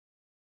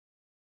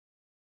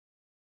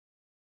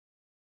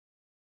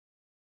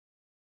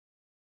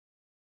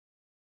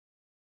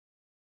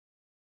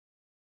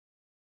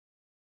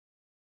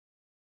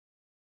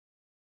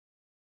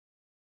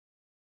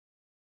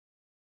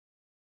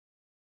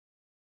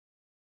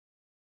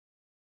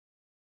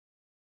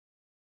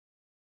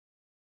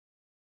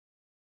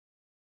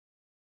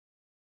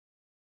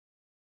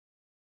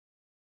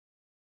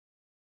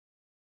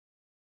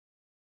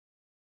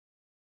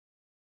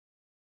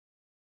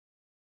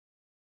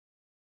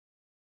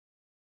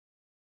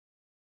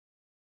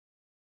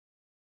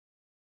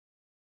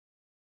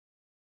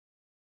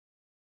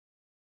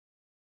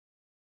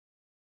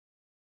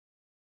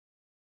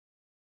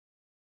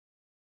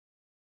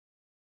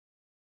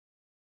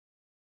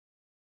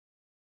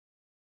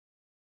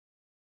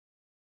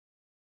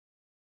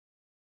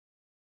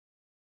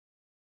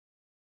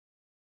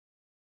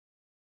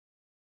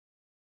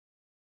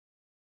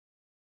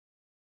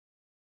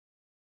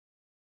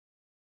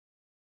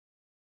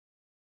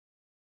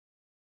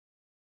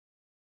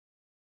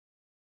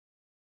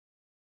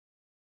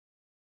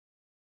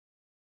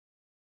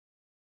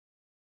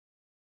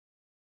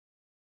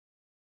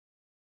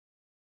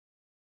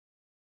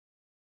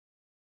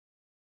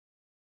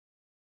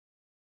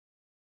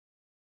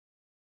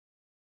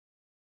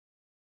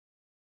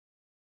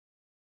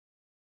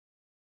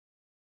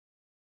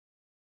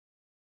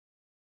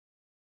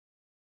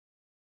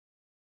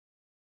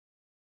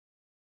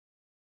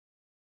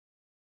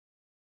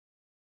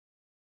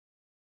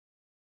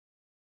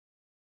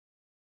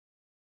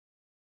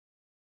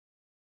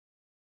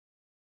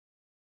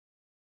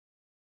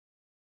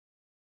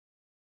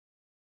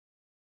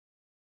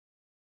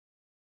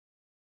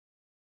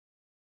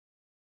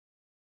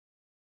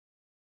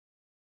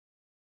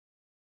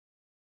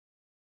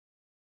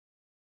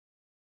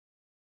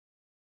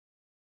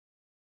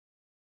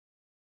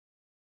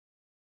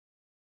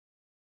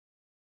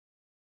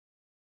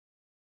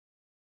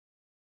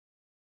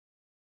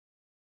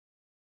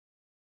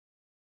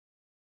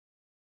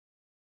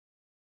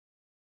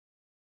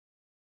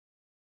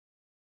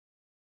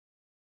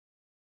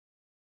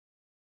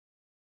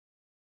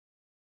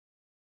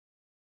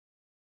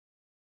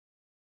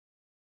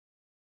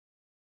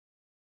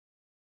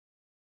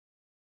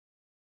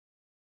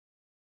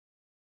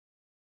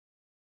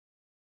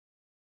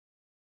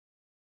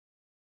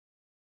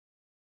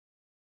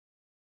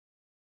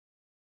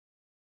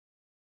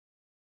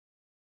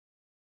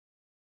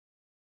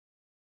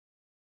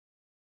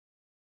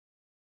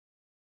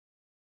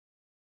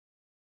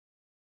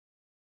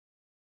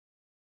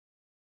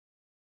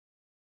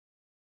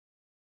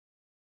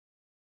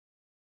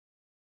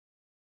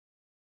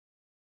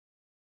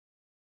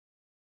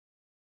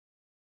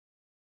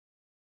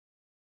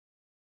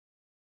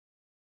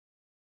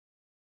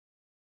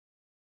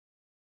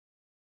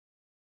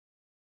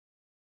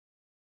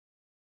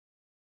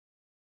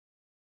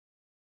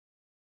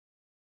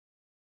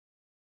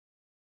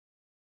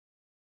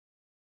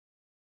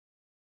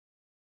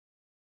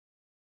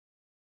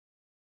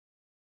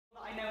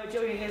I know are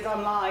joining us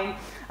online.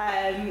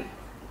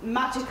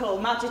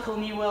 Magical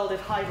new world of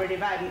hybrid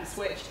events,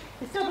 which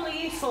is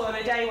doubly useful on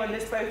a day when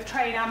there's both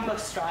train and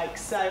bus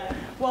strikes. So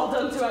well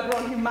done to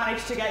everyone who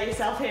managed to get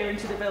yourself here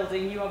into the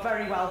building. You are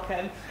very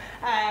welcome.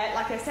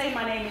 Like I say,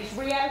 my name is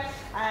Rio.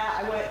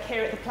 I work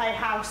here at the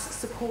Playhouse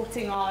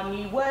supporting our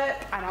new work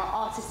and our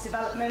artist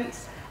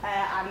development.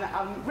 And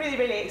I'm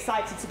really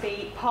excited to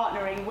be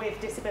partnering with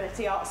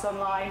Disability Arts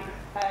Online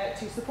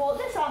to support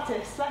this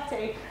artist,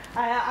 Letty.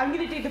 I'm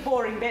going to do the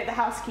boring bit, the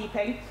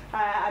housekeeping,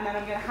 and then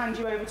I'm going to hand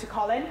you over to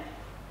Colin.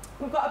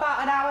 We've got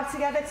about an hour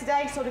together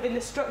today, sort of in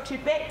the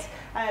structured bit.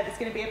 There's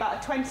going to be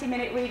about a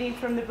 20-minute reading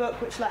from the book,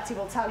 which Letty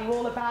will tell you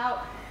all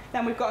about.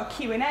 Then we've got a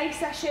Q&A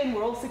session.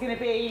 We're also going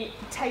to be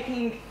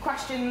taking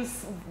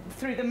questions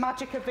through the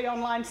magic of the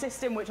online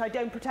system, which I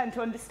don't pretend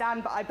to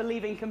understand, but I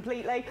believe in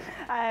completely.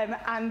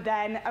 And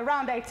then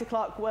around 8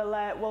 o'clock,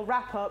 we'll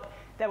wrap up.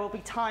 There will be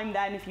time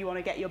then if you want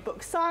to get your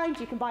book signed.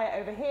 You can buy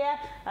it over here.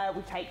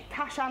 We take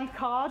cash and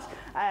card.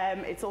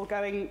 It's all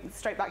going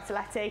straight back to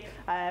Letty.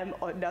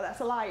 No, that's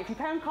a lie. If you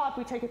pay on card,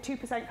 we take a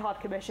 2% card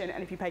commission,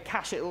 and if you pay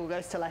cash, it all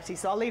goes to Letty.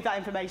 So I'll leave that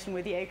information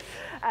with you.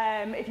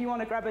 If you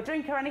want to grab a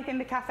drink or anything,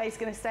 the cafe is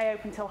going to stay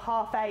open till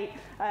 8:30.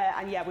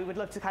 And yeah, we would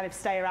love to kind of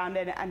stay around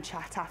and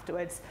chat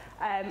afterwards.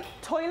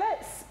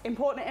 Toilets,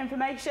 important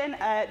information.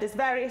 There's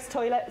various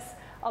toilets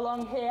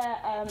along here,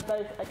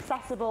 both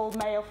accessible,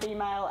 male,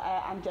 female,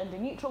 and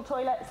gender-neutral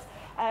toilets.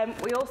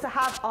 We also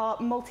have our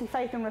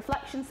multi-faith and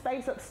reflection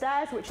space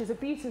upstairs, which is a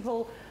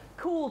beautiful,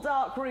 cool,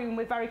 dark room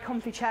with very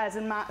comfy chairs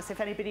and mats.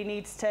 If anybody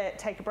needs to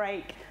take a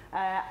break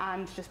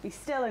and just be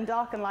still and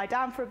dark and lie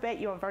down for a bit,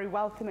 you are very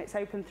welcome. It's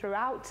open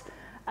throughout.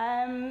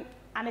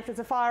 And if there's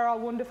a fire, our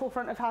wonderful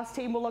front of house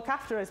team will look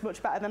after us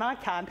much better than I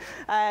can.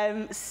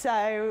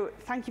 So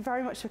thank you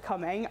very much for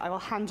coming. I will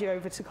hand you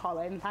over to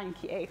Colin.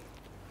 Thank you.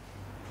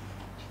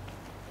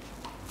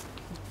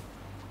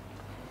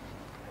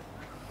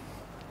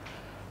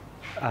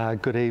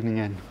 Good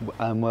evening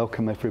and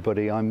welcome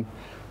everybody. I'm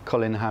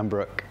Colin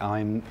Hambrook.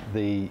 I'm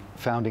the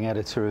founding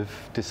editor of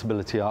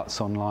Disability Arts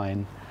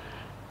Online,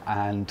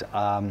 and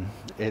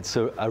it's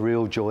a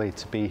real joy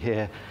to be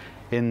here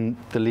in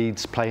the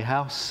Leeds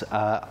Playhouse.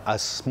 A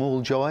small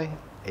joy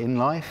in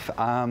life,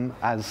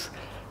 as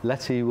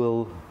Letty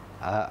will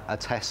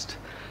attest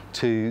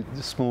to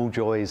the small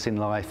joys in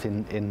life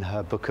in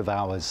her book of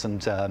hours,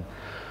 and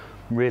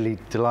really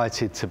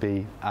delighted to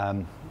be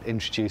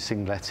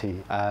introducing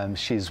Letty.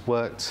 She's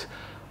worked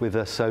with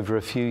us over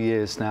a few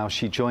years now.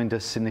 She joined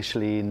us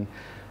initially in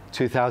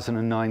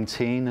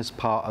 2019 as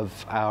part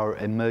of our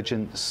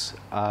Emergence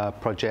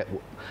project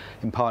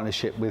in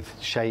partnership with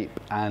Shape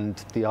and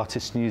the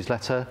Artist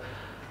Newsletter,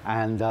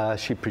 and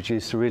she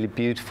produced a really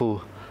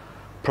beautiful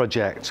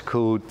project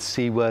called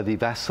Seaworthy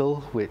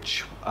Vessel,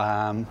 which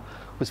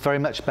was very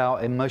much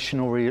about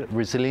emotional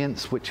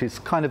resilience, which is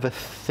kind of a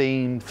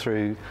theme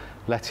through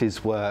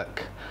Letty's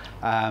work.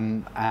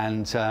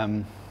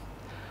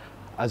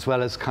 As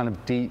well as kind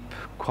of deep,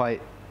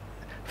 quite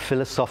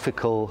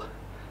philosophical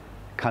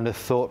kind of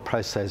thought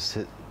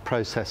processes,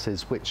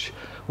 which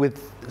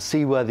with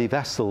Seaworthy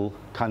Vessel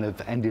kind of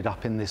ended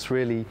up in this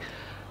really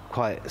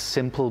quite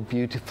simple,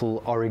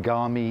 beautiful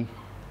origami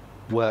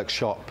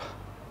workshop,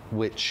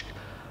 which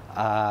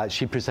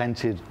she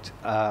presented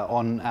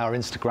on our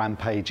Instagram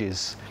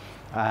pages,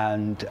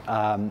 and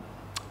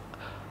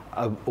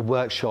a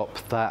workshop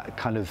that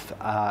kind of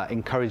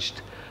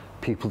encouraged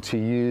people to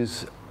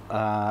use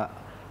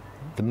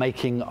the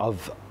making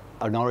of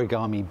an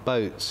origami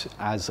boat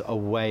as a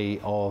way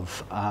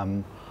of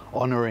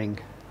honouring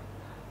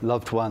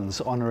loved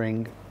ones,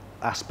 honouring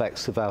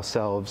aspects of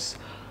ourselves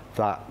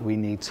that we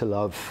need to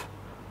love.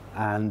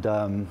 And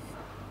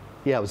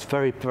yeah, it was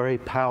very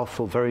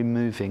powerful, very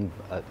moving,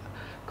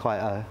 quite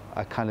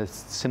a kind of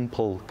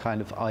simple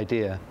kind of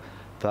idea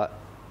that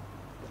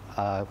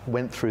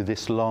went through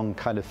this long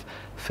kind of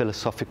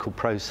philosophical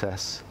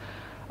process,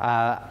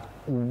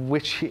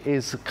 which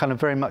is kind of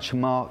very much a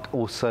mark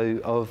also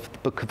of the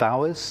Book of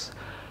Hours.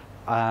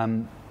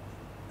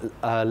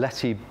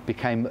 Letty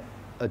became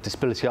a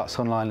Disability Arts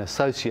Online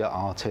associate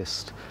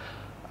artist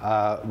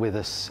with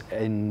us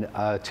in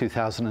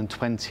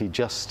 2020,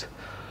 just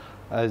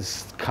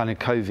as kind of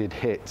COVID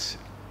hit,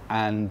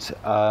 and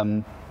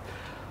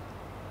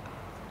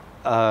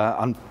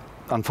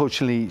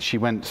unfortunately she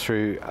went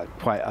through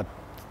quite a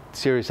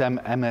serious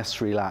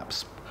MS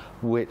relapse,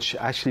 which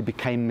actually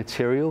became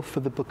material for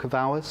the Book of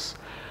Hours.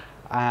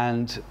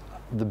 And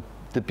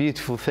the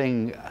beautiful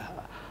thing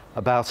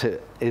about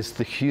it is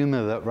the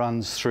humour that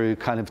runs through,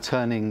 kind of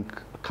turning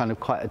kind of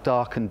quite a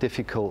dark and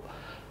difficult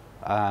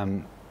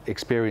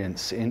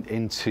experience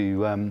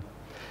into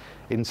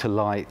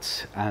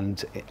light,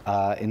 and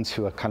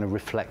into a kind of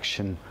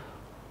reflection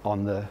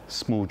on the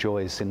small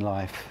joys in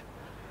life.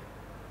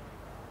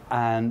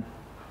 And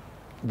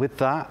with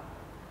that,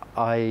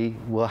 I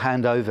will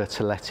hand over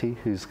to Letty,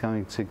 who's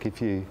going to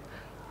give you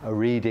a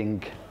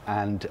reading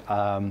and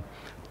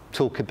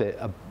talk a bit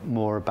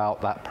more about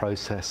that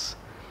process.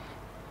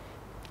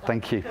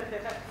 Thank you.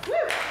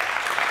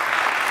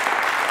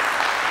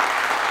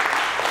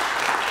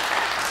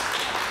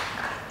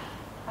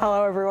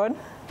 Hello, everyone.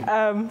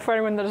 For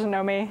anyone that doesn't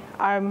know me,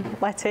 I'm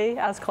Letty.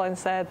 As Colin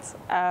said,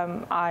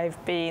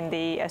 I've been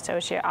the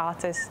associate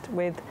artist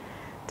with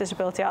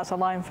Disability Arts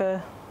Online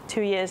for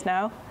 2 years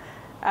now.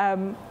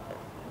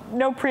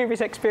 No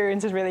previous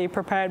experience has really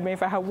prepared me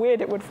for how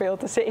weird it would feel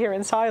to sit here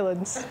in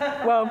silence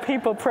while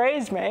people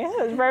praise me.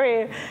 It's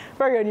very,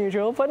 very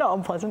unusual, but not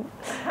unpleasant.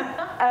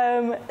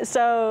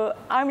 So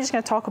I'm just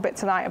going to talk a bit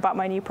tonight about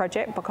my new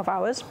project, Book of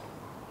Hours.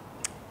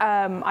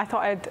 I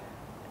thought I'd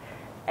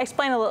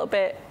explain a little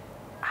bit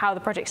how the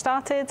project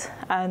started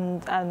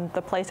and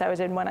the place I was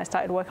in when I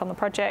started work on the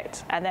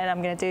project, and then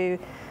I'm going to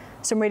do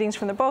some readings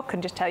from the book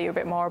and just tell you a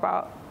bit more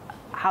about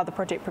how the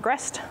project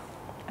progressed.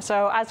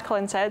 So as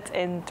Colin said,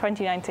 in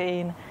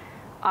 2019,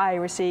 I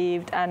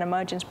received an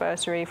emergence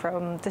bursary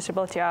from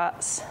Disability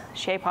Arts,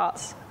 Shape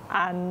Arts,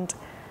 and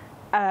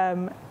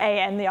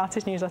AN, the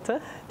artist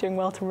newsletter. Doing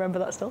well to remember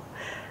that still.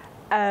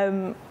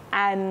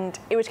 And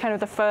it was kind of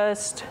the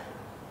first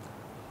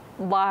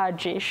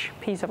large-ish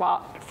piece of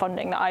art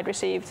funding that I'd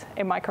received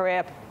in my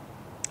career.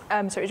 So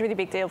it was a really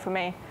big deal for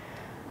me.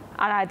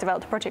 And I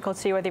developed a project called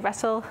Seaworthy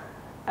Vessel,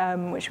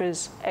 which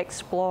was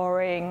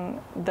exploring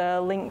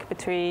the link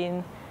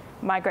between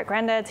my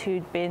great-granddad,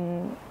 who'd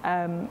been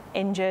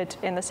injured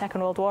in the Second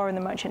World War in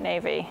the Merchant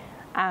Navy,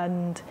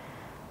 and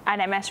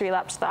an MS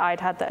relapse that I'd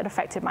had that had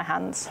affected my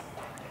hands.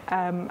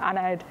 And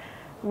I'd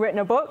written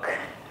a book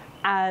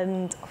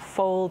and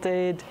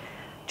folded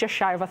just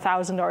shy of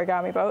 1,000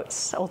 origami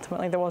boats.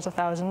 Ultimately, there was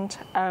 1,000,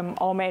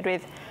 all made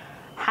with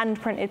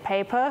hand-printed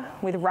paper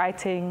with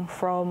writing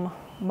from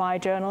my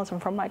journals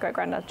and from my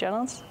great-granddad's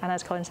journals. And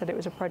as Colin said, it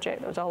was a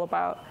project that was all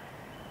about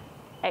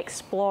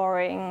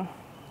exploring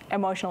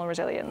emotional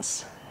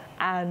resilience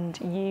and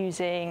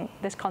using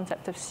this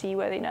concept of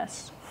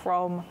seaworthiness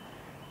from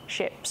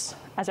ships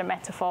as a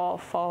metaphor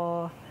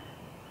for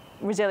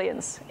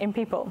resilience in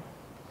people.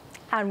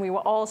 And we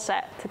were all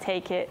set to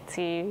take it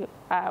to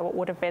what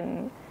would have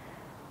been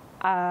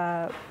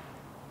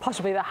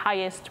possibly the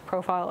highest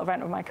profile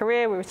event of my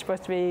career. We were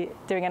supposed to be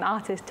doing an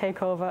artist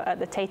takeover at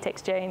the Tate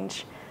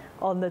Exchange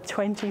on the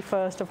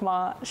 21st of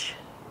March,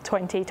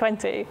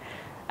 2020.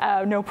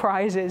 No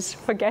prizes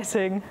for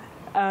guessing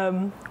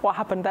what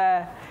happened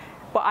there.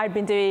 But I'd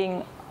been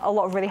doing a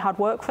lot of really hard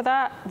work for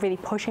that, really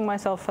pushing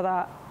myself for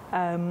that.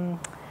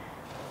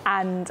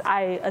 And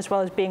I, as well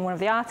as being one of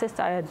the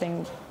artists, I had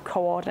been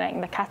coordinating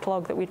the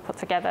catalogue that we'd put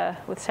together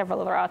with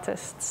several other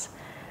artists.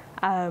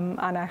 And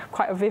I have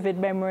quite a vivid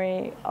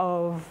memory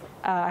of,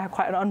 I had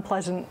quite an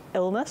unpleasant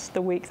illness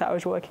the week that I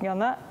was working on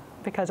that,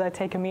 because I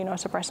take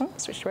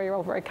immunosuppressants, which is why you're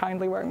all very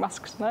kindly wearing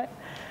masks tonight.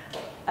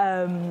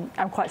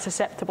 I'm quite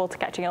susceptible to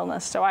catching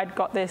illness. So I'd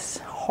got this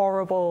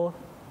horrible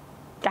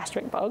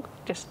gastric bug,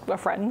 just we're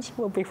friends,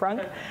 we'll be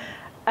frank.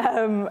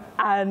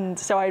 And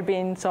so I'd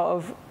been sort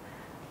of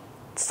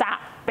sat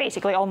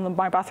basically on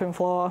my bathroom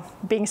floor,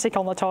 being sick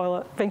on the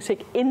toilet, being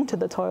sick into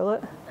the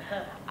toilet,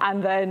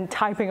 and then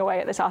typing away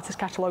at this artist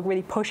catalogue,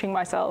 really pushing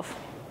myself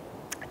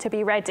to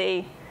be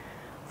ready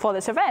for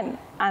this event.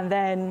 And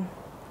then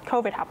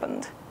COVID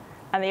happened,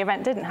 and the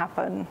event didn't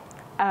happen.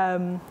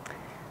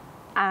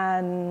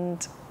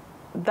 And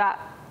that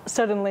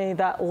suddenly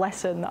that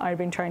lesson that I'd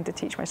been trying to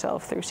teach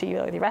myself through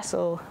Seaworthy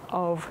Vessel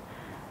of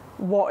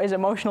what is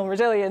emotional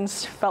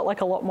resilience felt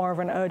like a lot more of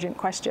an urgent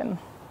question.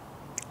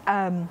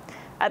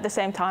 At the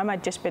same time,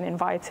 I'd just been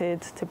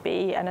invited to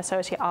be an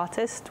associate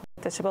artist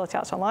with Disability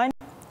Arts Online.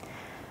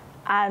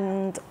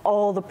 And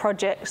all the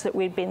projects that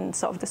we'd been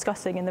sort of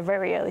discussing in the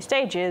very early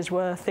stages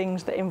were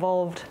things that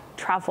involved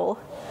travel.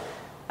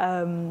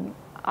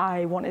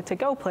 I wanted to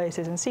go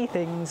places and see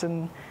things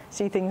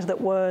that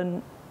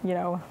weren't, you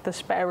know, the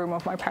spare room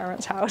of my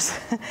parents' house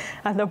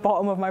and the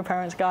bottom of my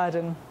parents'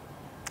 garden.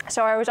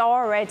 So I was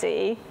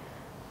already,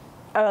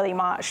 early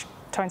March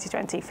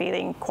 2020,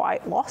 feeling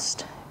quite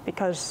lost,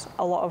 because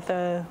a lot of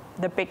the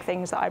big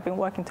things that I'd been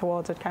working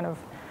towards had kind of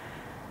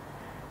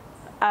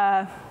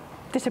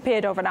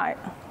disappeared overnight.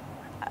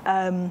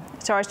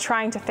 So I was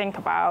trying to think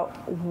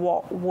about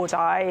what would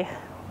I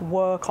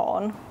work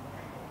on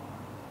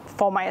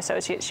for my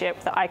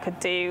associateship that I could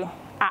do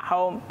at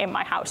home in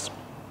my house.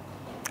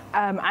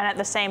 And at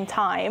the same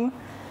time,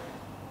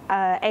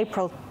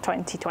 April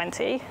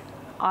 2020,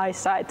 I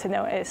started to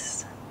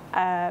notice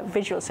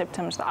visual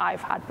symptoms that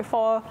I've had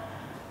before,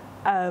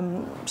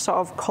 sort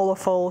of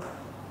colourful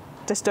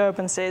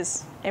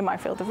disturbances in my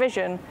field of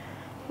vision,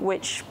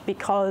 which,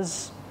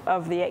 because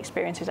of the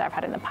experiences I've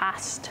had in the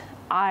past,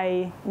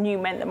 I knew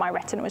meant that my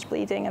retina was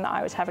bleeding and that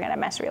I was having an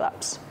MS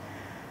relapse.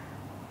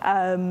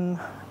 And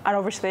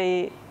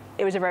obviously,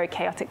 it was a very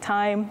chaotic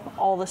time.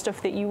 All the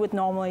stuff that you would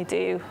normally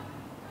do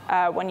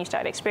when you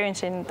started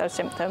experiencing those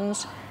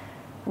symptoms,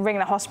 ring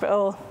the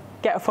hospital,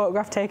 get a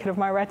photograph taken of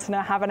my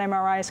retina, have an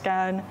MRI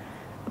scan,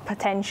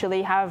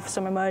 potentially have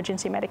some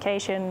emergency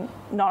medication,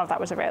 none of that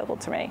was available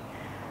to me.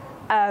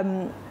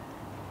 And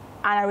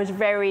I was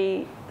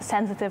very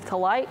sensitive to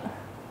light.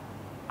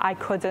 I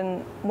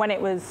couldn't, when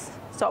it was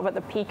sort of at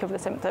the peak of the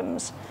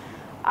symptoms,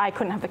 I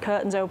couldn't have the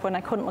curtains open,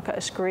 I couldn't look at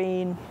a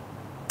screen.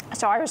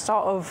 So I was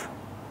sort of,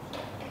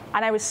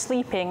 and I was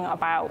sleeping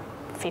about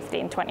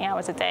 15, 20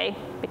 hours a day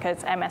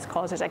because MS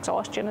causes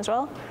exhaustion as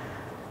well.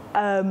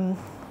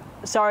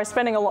 So I was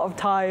spending a lot of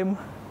time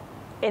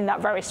in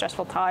that very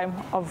stressful time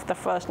of the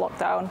first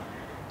lockdown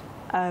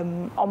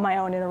on my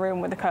own in a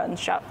room with the curtains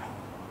shut.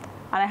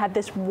 And I had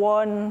this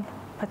one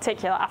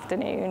particular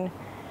afternoon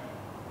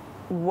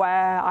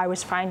where I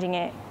was finding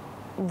it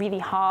really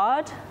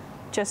hard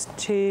just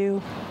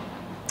to,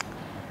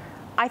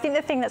 I think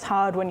the thing that's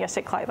hard when you're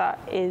sick like that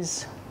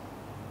is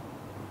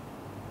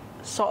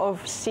sort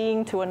of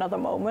seeing to another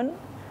moment.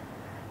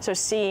 So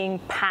seeing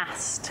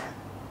past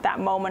that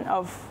moment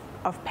of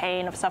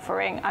pain, of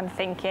suffering, and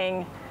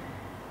thinking,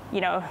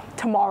 you know,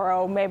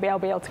 tomorrow maybe I'll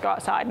be able to go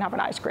outside and have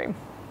an ice cream,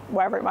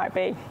 wherever it might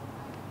be.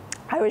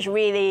 I was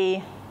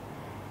really,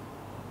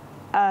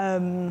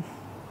 I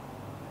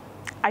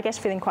guess,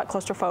 feeling quite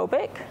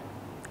claustrophobic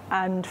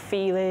and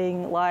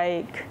feeling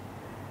like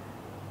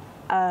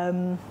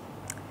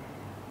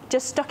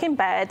just stuck in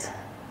bed,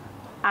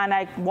 and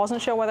I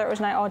wasn't sure whether it was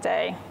night or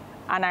day,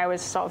 and I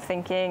was sort of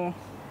thinking,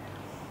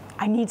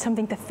 I need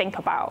something to think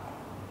about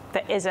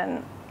that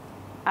isn't,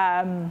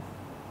 ow,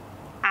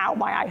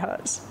 my eye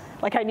hurts.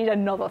 Like, I need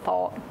another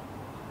thought.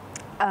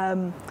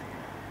 And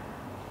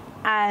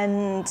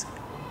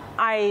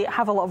I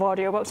have a lot of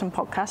audiobooks and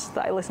podcasts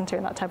that I listen to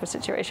in that type of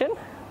situation,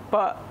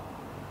 but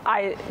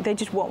they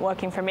just weren't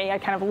working for me. I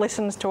kind of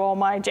listened to all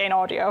my Jane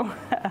Austen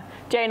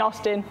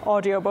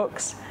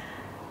audiobooks,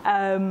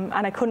 and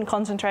I couldn't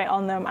concentrate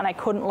on them, and I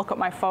couldn't look at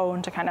my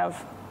phone to kind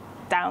of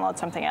download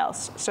something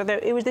else. So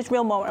it was this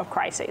real moment of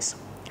crisis.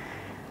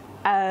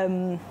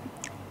 And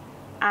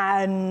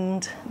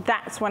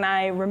that's when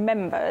I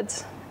remembered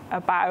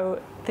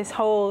about this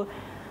whole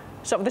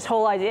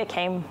idea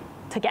came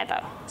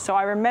together. So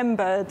I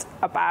remembered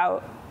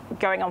about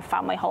going on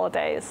family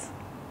holidays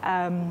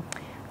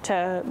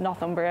to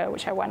Northumbria,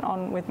 which I went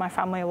on with my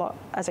family a lot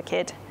as a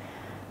kid,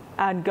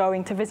 and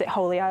going to visit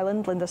Holy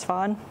Island,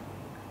 Lindisfarne,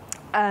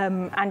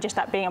 and just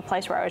that being a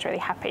place where I was really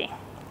happy.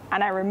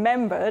 And I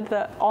remembered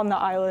that on the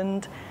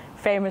island,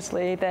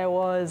 famously, there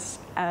was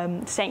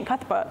St.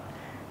 Cuthbert,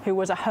 who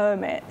was a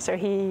hermit. So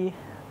he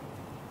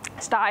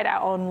started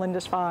out on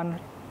Lindisfarne,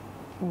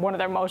 one of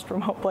their most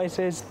remote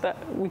places that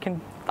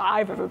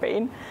I've ever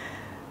been.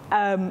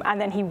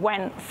 And then he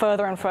went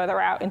further and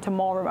further out into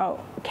more remote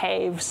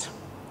caves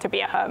to be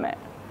a hermit.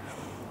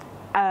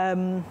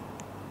 And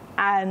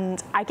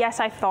I guess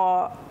I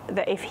thought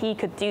that if he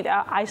could do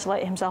that,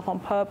 isolate himself on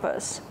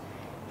purpose,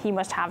 he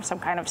must have some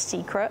kind of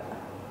secret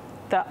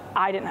that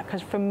I didn't have.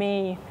 Because for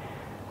me,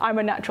 I'm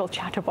a natural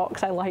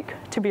chatterbox. I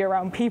like to be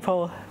around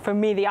people. For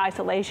me, the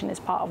isolation is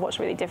part of what's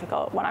really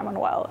difficult when I'm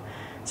unwell.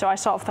 So I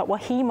sort of thought, well,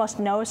 he must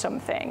know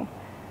something,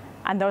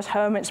 and those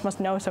hermits must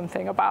know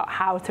something about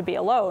how to be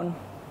alone.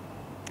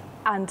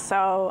 And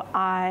so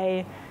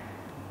I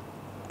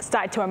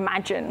started to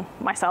imagine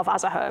myself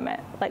as a hermit.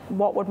 Like,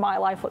 what would my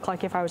life look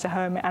like if I was a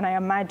hermit? And I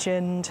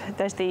imagined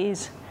there's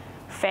these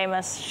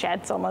famous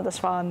sheds on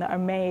Lindisfarne that are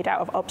made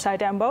out of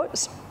upside-down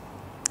boats.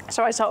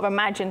 So I sort of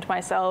imagined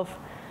myself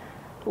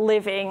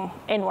living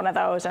in one of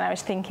those, and I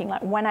was thinking,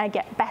 like, when I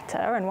get better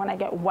and when I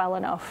get well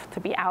enough to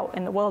be out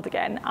in the world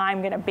again, I'm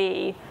going to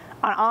be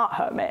an art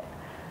hermit.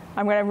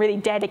 I'm going to really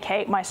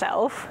dedicate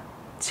myself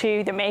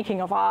to the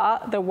making of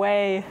art the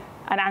way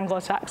an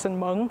Anglo-Saxon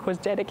monk was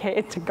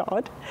dedicated to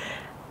God.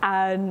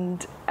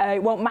 And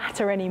it won't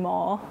matter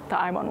anymore that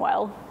I'm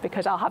unwell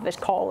because I'll have this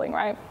calling,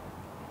 right?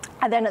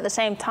 And then at the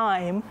same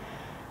time,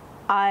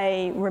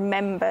 I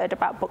remembered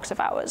about books of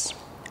hours,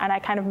 and I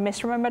kind of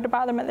misremembered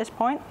about them at this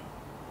point.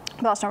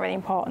 But that's not really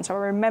important. So I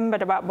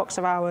remembered about books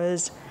of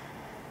hours,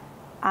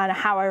 and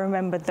how I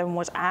remembered them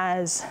was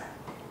as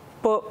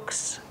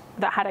books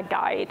that had a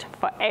guide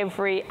for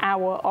every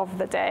hour of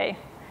the day,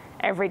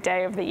 every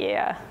day of the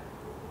year.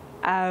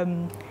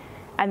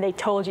 And they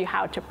told you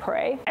how to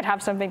pray. I'd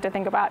have something to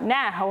think about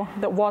now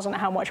that wasn't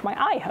how much my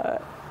eye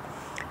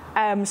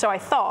hurt. So I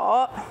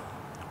thought,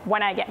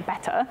 when I get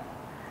better,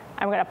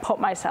 I'm going to put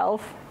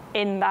myself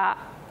in that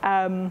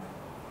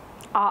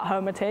art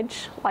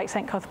hermitage, like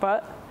St.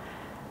 Cuthbert,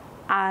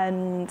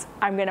 and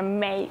I'm going to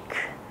make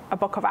a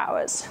book of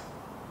hours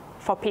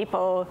for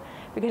people,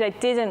 because I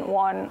didn't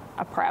want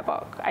a prayer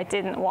book. I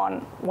didn't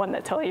want one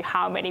that told you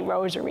how many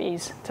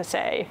rosaries to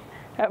say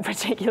at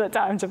particular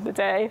times of the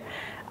day.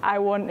 I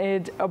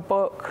wanted a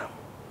book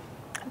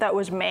that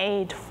was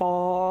made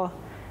for,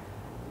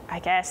 I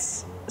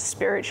guess,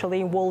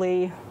 spiritually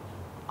woolly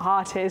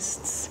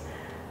artists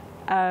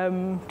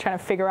trying to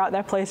figure out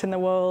their place in the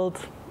world,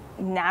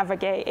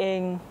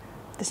 navigating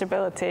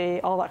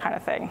disability, all that kind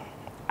of thing.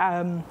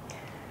 And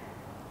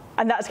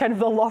that's kind of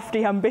the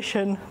lofty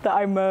ambition that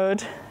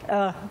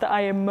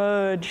I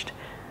emerged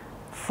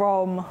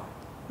from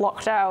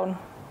lockdown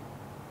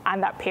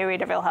and that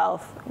period of ill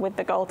health with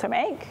the goal to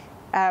make.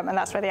 And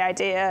that's where the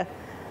idea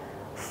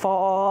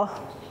for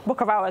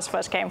Book of Hours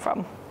first came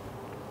from.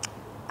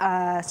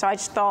 So I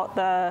just thought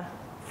the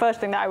first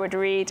thing that I would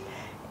read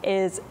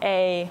is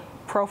a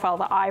profile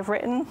that I've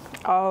written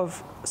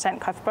of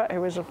St. Cuthbert, who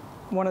was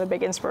one of the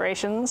big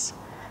inspirations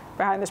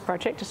behind this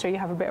project, just so you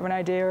have a bit of an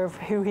idea of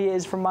who he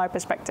is from my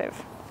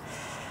perspective.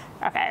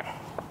 Okay.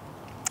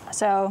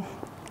 So,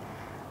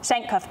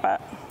 St.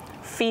 Cuthbert,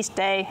 feast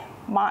day,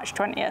 March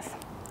 20th.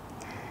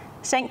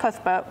 St.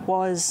 Cuthbert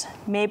was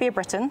maybe a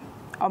Briton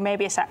or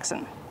maybe a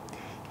Saxon.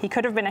 He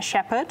could have been a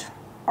shepherd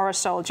or a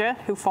soldier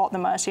who fought the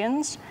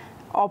Mercians,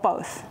 or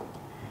both.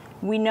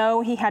 We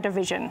know he had a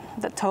vision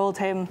that told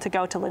him to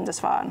go to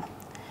Lindisfarne.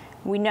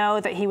 We know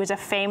that he was a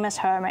famous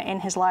hermit in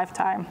his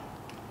lifetime,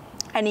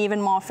 and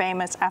even more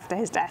famous after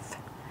his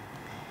death.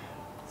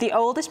 The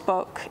oldest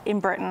book in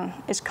Britain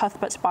is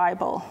Cuthbert's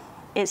Bible.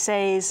 It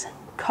says,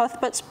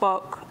 Cuthbert's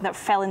book that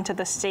fell into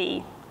the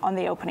sea on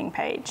the opening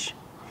page.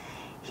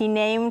 He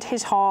named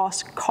his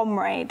horse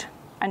Comrade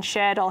and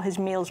shared all his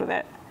meals with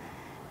it.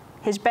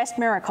 His best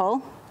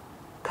miracle,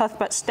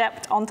 Cuthbert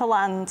stepped onto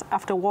land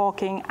after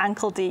walking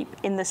ankle deep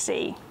in the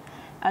sea,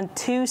 and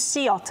 2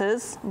 sea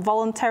otters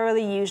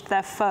voluntarily used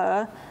their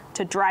fur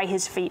to dry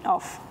his feet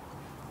off.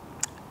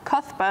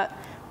 Cuthbert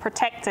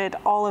protected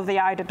all of the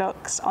eider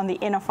ducks on the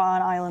Inner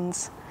Farne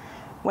Islands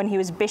when he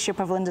was Bishop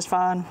of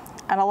Lindisfarne,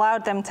 and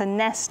allowed them to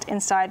nest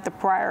inside the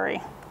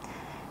priory.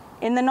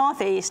 In the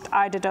northeast,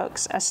 eider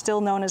ducks are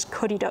still known as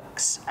cuddy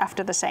ducks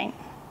after the saint.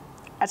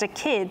 As a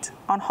kid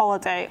on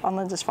holiday on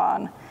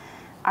Lindisfarne,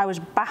 I was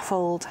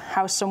baffled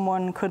how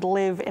someone could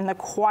live in the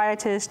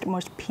quietest,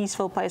 most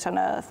peaceful place on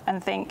earth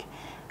and think,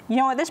 you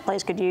know what this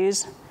place could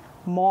use?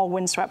 More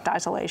windswept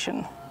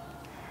isolation.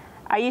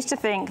 I used to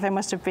think there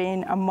must have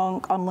been a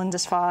monk on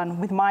Lindisfarne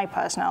with my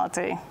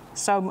personality,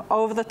 some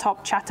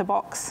over-the-top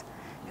chatterbox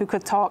who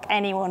could talk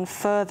anyone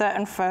further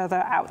and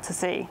further out to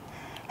sea.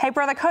 Hey,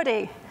 Brother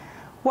Cuddy,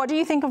 what do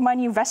you think of my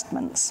new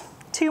vestments?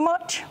 Too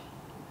much?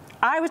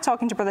 I was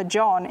talking to Brother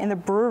John in the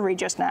brewery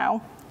just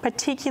now.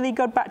 Particularly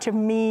good batch of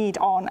mead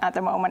on at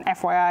the moment,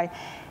 FYI.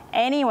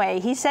 Anyway,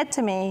 he said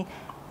to me,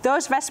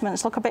 those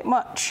vestments look a bit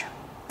much.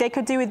 They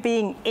could do with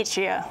being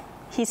itchier.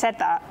 He said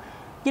that.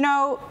 You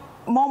know,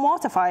 more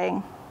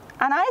mortifying.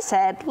 And I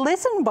said,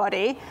 listen,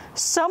 buddy,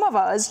 some of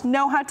us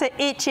know how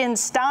to itch in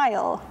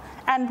style.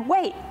 And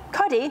wait,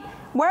 Cuddy,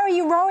 where are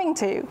you rowing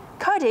to?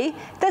 Cuddy,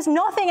 there's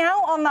nothing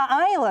out on that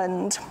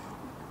island.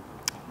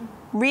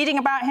 Reading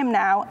about him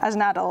now as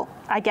an adult,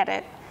 I get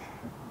it.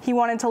 He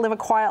wanted to live a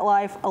quiet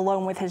life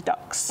alone with his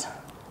ducks.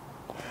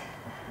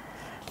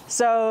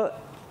 So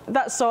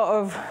that's sort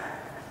of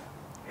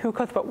who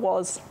Cuthbert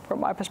was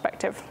from my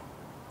perspective.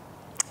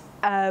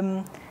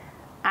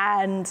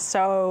 And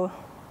so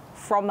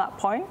from that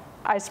point,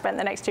 I spent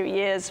the next 2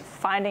 years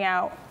finding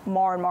out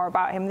more and more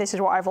about him. This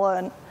is what I've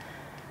learned.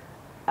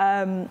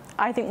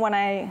 I think when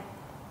I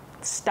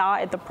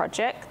started the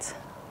project,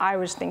 I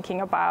was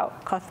thinking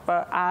about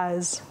Cuthbert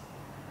as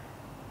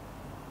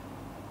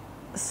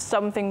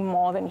something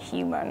more than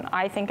human.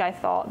 I think I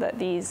thought that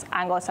these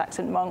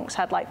Anglo-Saxon monks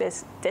had like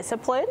this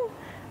discipline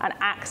and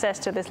access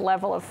to this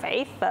level of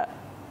faith that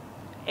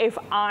if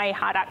I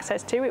had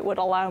access to, it would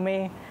allow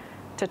me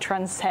to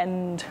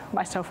transcend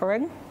my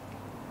suffering.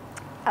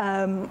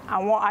 And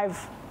what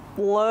I've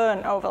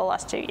learned over the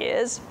last 2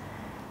 years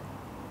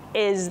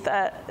is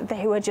that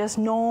they were just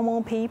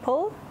normal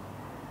people.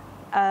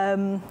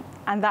 And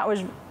that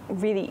was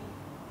really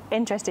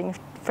interesting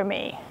for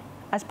me.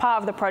 As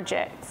part of the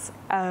project,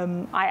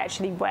 I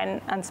actually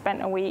went and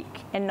spent a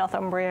week in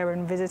Northumbria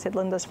and visited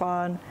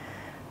Lindisfarne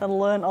and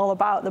learned all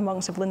about the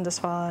monks of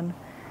Lindisfarne.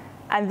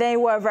 And they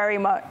were very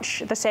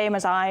much the same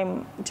as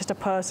I'm, just a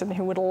person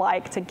who would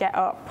like to get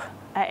up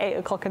at 8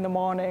 o'clock in the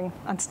morning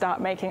and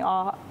start making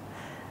art,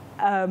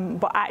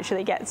 but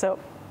actually gets up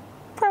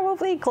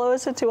probably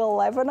closer to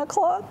 11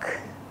 o'clock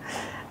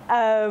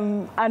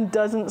and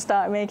doesn't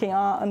start making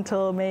art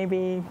until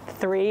maybe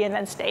 3 and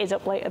then stays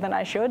up later than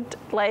I should.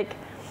 Like,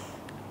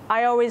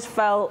 I always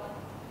felt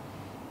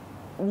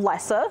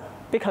lesser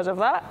because of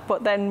that,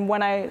 but then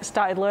when I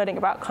started learning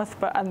about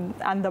Cuthbert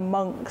and the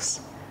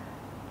monks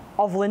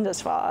of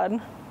Lindisfarne,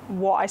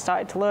 what I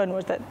started to learn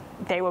was that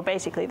they were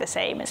basically the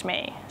same as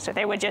me. So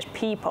they were just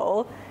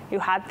people who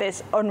had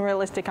this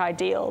unrealistic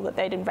ideal that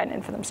they'd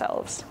invented for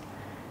themselves,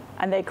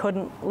 and they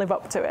couldn't live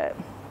up to it.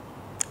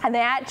 And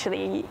they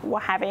actually were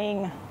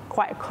having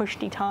quite a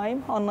cushy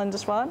time on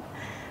Lindisfarne.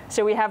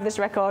 So we have this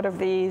record of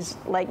these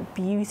like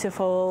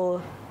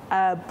beautiful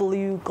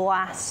blue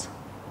glass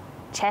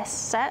chess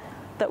set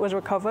that was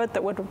recovered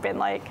that would have been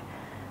like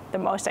the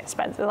most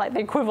expensive, like the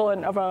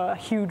equivalent of a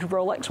huge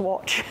Rolex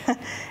watch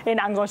in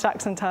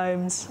Anglo-Saxon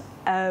times.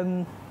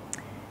 And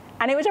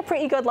it was a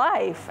pretty good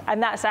life.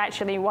 And that's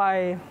actually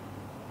why,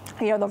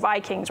 you know, the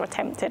Vikings were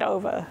tempted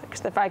over, because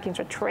the Vikings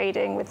were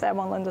trading with them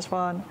on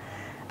Lindisfarne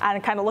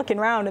and kind of looking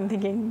around and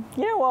thinking,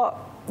 you know what,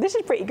 this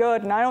is pretty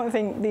good. And I don't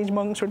think these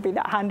monks would be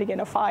that handy in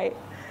a fight,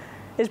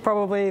 is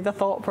probably the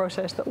thought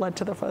process that led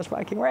to the first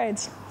Viking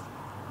raids.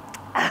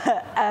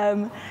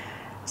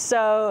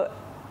 So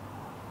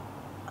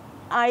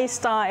I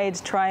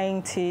started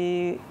trying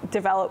to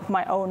develop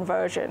my own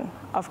version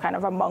of kind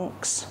of a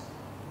monk's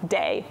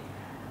day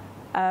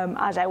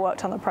as I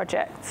worked on the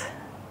project.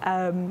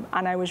 And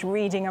I was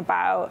reading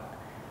about,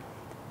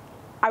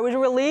 I was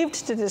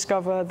relieved to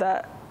discover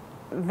that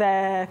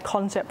their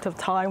concept of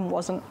time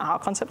wasn't our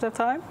concept of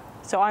time.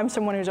 So I'm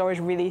someone who's always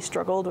really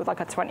struggled with like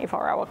a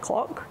 24-hour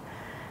clock.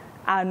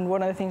 And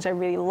one of the things I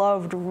really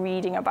loved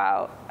reading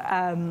about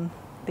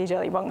these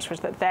early monks was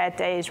that their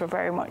days were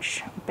very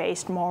much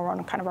based more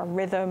on kind of a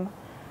rhythm.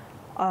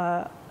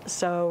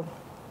 So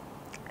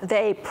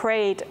they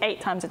prayed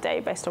 8 times a day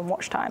based on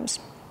watch times.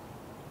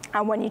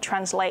 And when you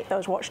translate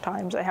those watch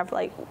times, they have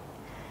like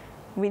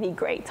really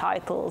great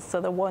titles. So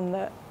the one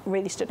that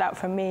really stood out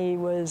for me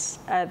was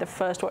the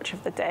first watch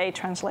of the day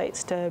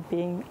translates to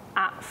being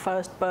at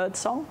first bird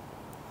song.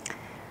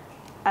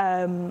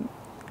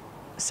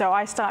 So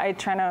I started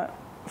trying to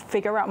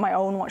figure out my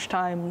own watch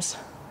times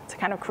to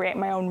kind of create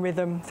my own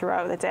rhythm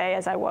throughout the day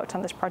as I worked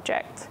on this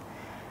project.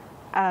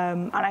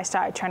 And I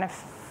started trying to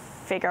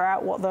figure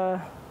out what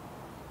the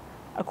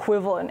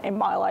equivalent in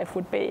my life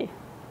would be.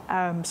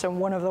 So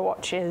one of the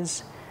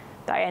watches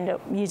that I end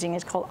up using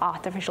is called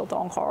Artificial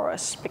Dawn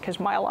Chorus, because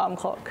my alarm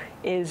clock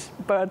is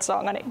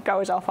birdsong and it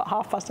goes off at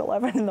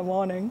 11:30 in the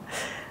morning.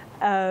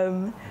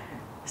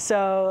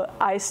 So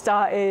I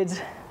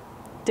started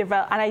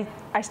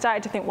I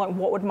started to think, like,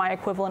 what would my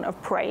equivalent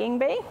of praying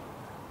be?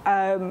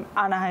 And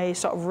I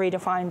sort of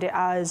redefined it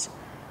as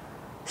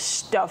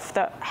stuff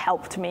that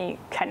helped me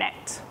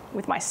connect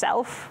with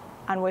myself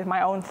and with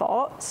my own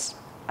thoughts.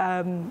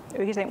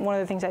 Because I think one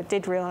of the things I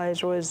did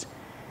realize was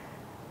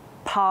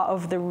part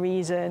of the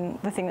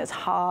thing that's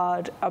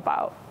hard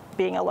about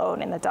being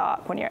alone in the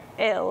dark when you're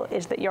ill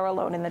is that you're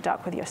alone in the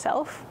dark with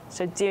yourself.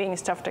 So doing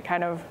stuff to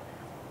kind of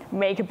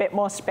make a bit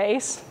more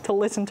space to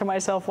listen to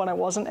myself when I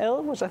wasn't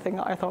ill was a thing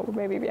that I thought would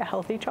maybe be a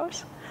healthy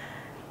choice.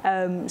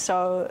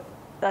 So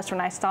that's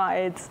when I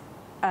started.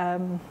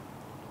 I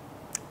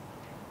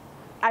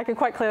can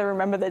quite clearly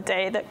remember the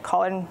day that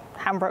Colin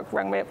Hambrook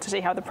rang me up to see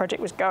how the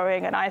project was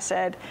going, and I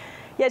said,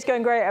 yeah, it's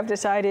going great. I've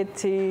decided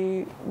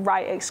to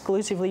write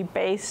exclusively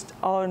based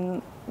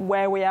on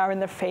where we are in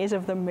the phase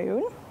of the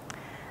moon.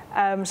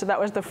 So that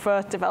was the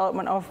first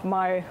development of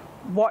my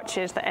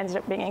watches that ended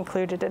up being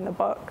included in the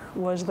book,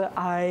 was that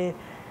I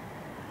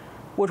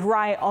would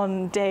write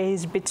on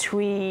days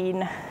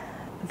between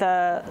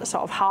the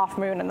sort of half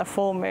moon and the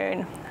full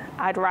moon.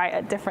 I'd write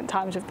at different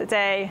times of the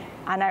day,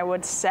 and I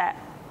would set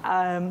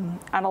an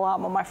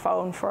alarm on my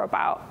phone for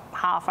about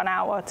half an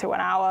hour to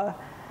an hour.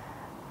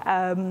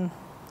 And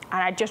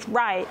I'd just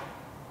write,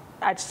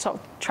 I'd sort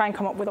of try and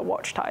come up with a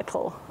watch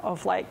title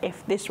of, like,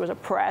 if this was a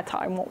prayer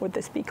time, what would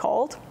this be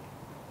called?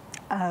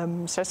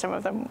 So some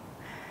of them,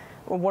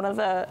 one of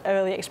the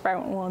early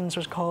experimental ones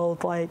was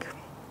called, like,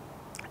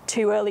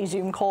 Too Early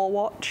Zoom Call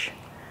Watch.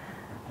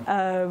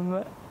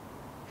 So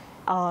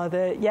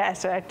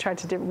I tried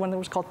to do one that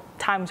was called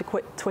Time to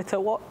Quit Twitter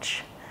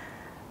Watch.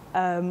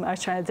 I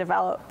was trying to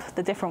develop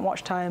the different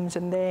watch times,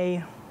 and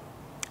they,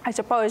 I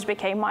suppose,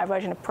 became my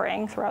version of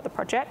praying throughout the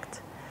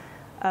project.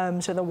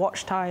 So the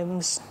watch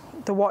times,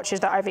 the watches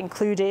that I've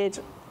included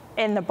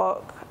in the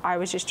book, I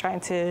was just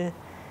trying to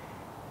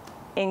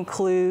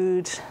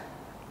include,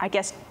 I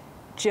guess,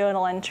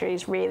 journal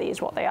entries really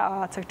is what they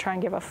are, to try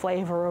and give a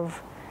flavor of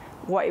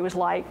what it was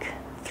like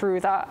through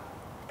that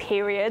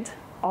period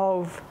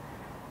of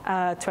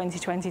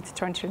 2020 to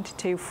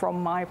 2022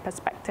 from my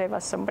perspective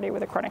as somebody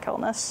with a chronic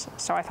illness.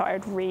 So I thought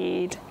I'd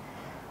read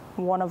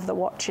one of the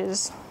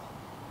watches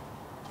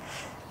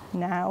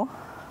now.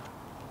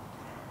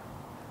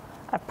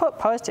 I put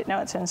Post-it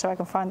notes in so I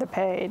can find the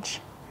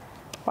page,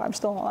 but I'm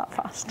still not that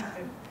fast.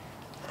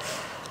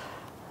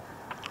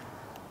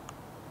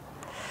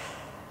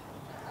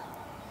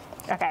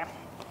 Okay.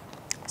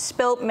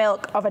 Spilt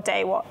milk of a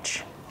day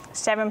watch,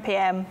 7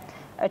 p.m.,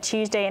 a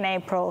Tuesday in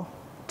April,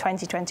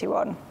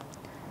 2021.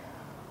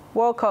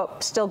 Woke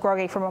up still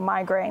groggy from a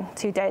migraine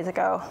 2 days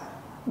ago.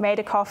 Made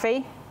a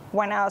coffee,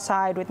 went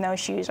outside with no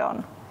shoes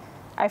on.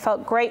 I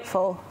felt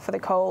grateful for the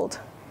cold.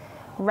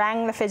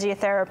 Rang the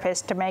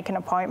physiotherapist to make an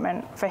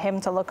appointment for him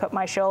to look at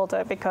my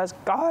shoulder because,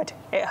 God,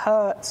 it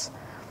hurts.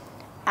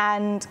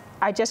 And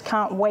I just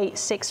can't wait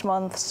 6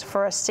 months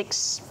for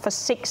six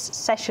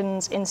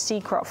sessions in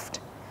Seacroft.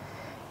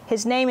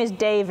 His name is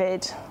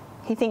David.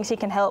 He thinks he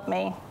can help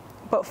me.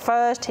 But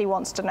first he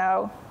wants to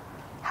know,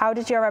 how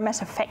did your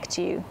MS affect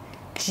you?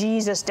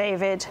 Jesus,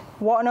 David,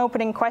 what an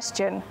opening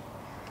question.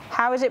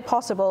 How is it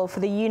possible for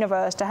the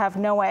universe to have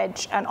no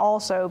edge and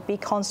also be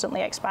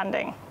constantly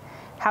expanding?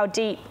 How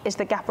deep is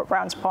the gap at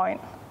Brown's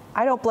Point?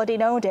 I don't bloody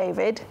know,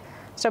 David.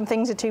 Some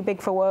things are too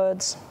big for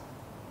words.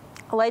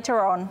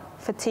 Later on,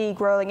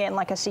 fatigue rolling in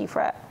like a sea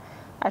fret,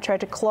 I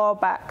tried to claw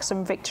back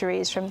some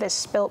victories from this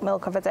spilt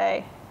milk of a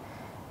day.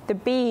 The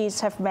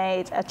bees have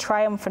made a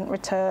triumphant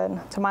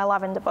return to my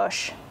lavender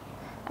bush,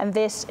 and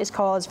this is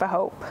cause for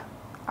hope.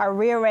 I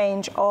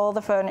rearrange all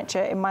the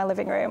furniture in my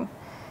living room,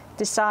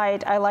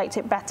 decide I liked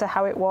it better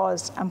how it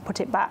was, and put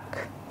it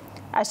back.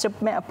 I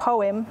submit a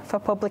poem for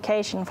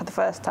publication for the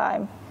first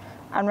time,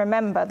 and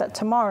remember that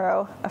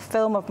tomorrow a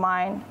film of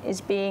mine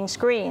is being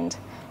screened,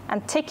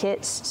 and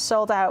tickets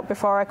sold out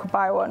before I could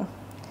buy one.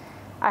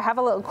 I have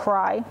a little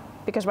cry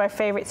because my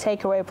favorite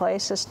takeaway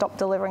place has stopped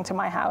delivering to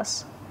my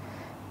house.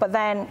 But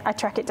then I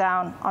track it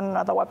down on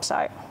another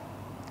website.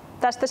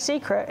 That's the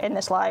secret in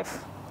this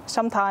life.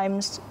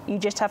 sometimes you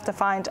just have to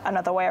find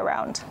another way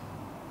around.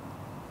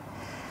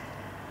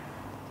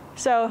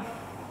 So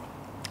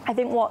I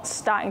think what's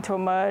starting to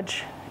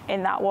emerge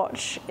in that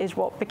watch is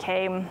what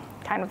became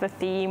kind of the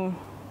theme.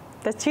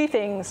 There's two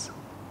things.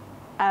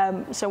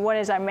 So one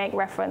is I make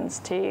reference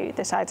to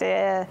this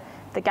idea,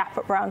 the gap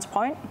at Brown's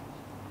Point.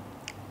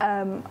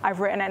 I've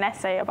written an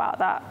essay about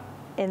that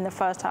in the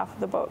first half of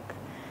the book.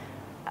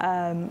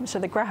 So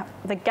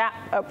the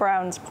gap at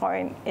Brown's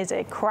Point is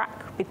a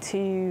crack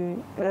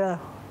between,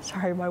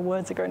 sorry, my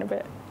words are going a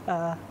bit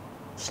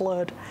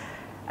slurred.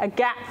 A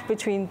gap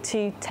between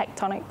two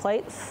tectonic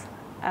plates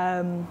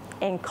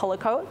in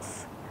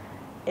Cullercoats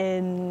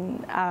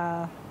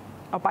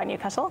by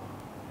Newcastle.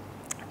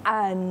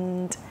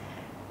 And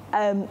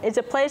it's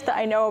a place that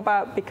I know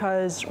about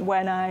because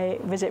when I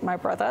visit my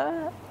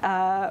brother,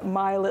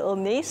 my little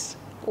niece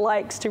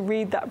likes to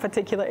read that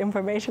particular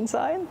information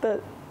sign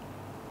that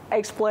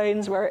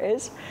explains where it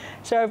is.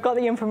 So I've got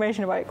the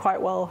information about it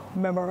quite well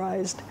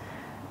memorized.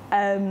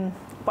 But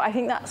I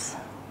think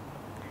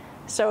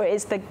so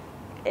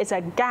it's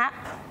a gap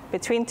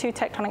between two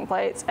tectonic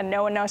plates and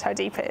no one knows how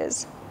deep it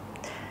is.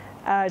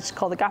 It's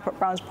called the gap at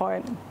Brown's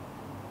Point.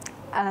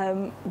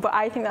 But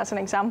I think that's an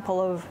example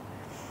of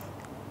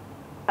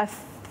a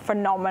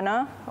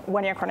phenomena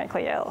when you're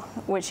chronically ill,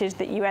 which is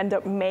that you end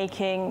up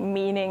making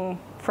meaning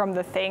from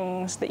the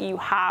things that you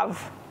have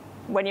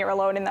when you're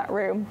alone in that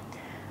room.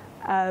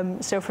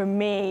 So for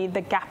me,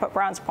 the gap at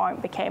Brown's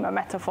Point became a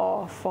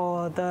metaphor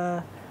for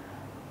the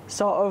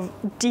sort of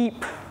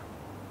deep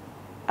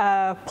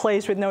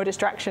place with no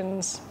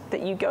distractions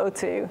that you go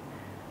to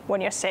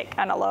when you're sick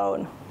and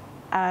alone.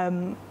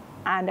 And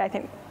I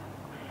think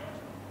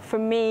for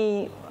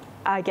me,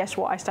 I guess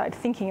what I started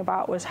thinking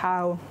about was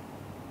how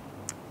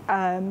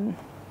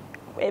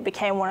it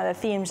became one of the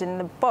themes in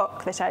the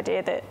book, this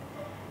idea that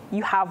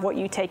you have what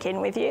you take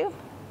in with you.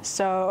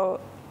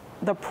 So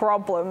the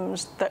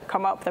problems that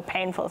come up, the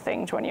painful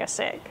things when you're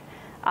sick,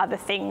 are the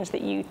things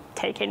that you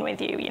take in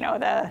with you. You know,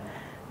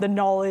 the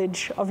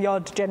knowledge of your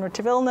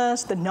degenerative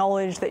illness, the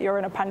knowledge that you're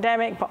in a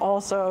pandemic, but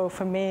also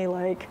for me,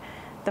 like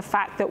the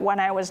fact that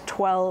when I was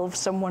 12,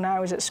 someone I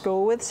was at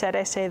school with said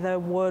I say the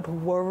word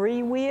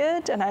worry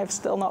weird, and I'm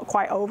still not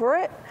quite over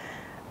it.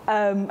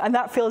 And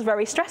that feels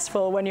very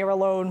stressful when you're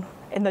alone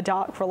in the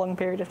dark for a long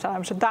period of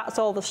time. So that's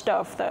all the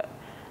stuff that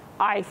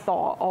I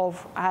thought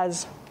of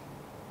as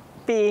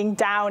being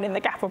down in the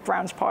gap of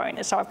Brown's Point.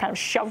 And so I've kind of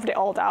shoved it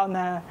all down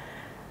there.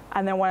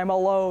 And then when I'm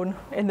alone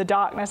in the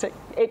darkness,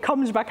 it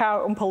comes back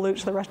out and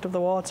pollutes the rest of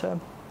the water.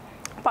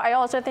 But I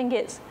also think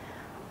it's,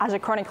 as a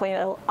chronically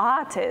ill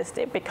artist,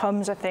 it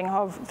becomes a thing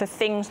of the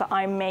things that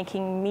I'm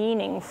making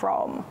meaning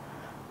from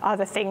are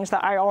the things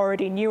that I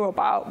already knew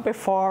about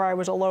before I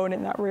was alone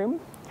in that room.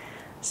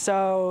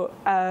 So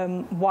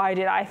why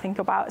did I think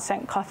about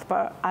St.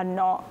 Cuthbert and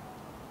not,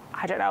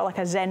 I don't know, like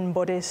a Zen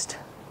Buddhist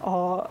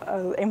or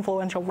an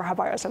influential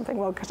rabbi or something?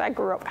 Well, because I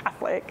grew up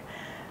Catholic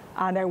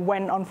and I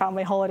went on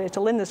family holiday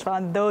to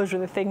Lindisfarne. Those were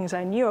the things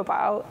I knew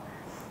about.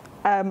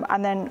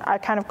 And then I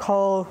kind of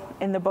call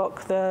in the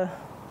book the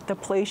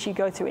place you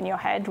go to in your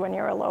head when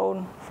you're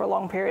alone for a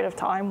long period of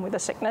time with a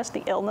sickness,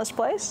 the illness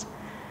place.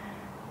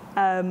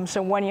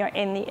 So when you're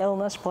in the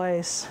illness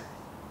place,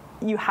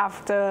 you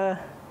have to,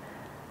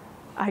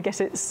 I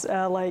guess it's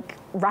like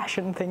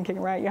ration thinking,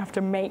 right? You have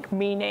to make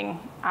meaning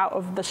out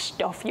of the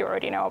stuff you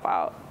already know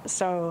about.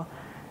 So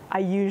I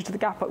used the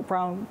gap at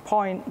Brown's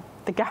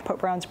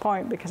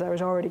Point because I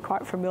was already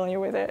quite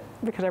familiar with it,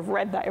 because I've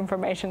read that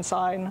information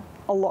sign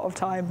a lot of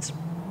times.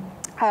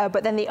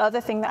 But then the other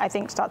thing that I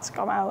think starts to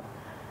come out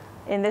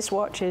in this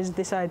watch is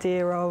this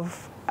idea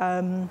of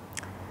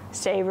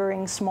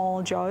savoring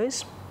small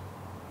joys,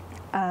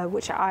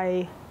 which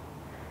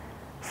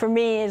for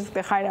me is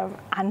the kind of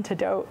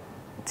antidote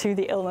to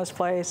the illness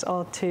place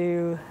or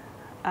to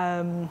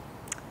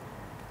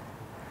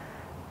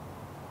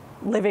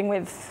living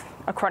with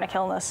a chronic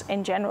illness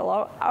in general,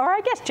 or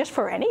I guess just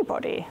for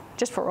anybody,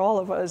 just for all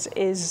of us,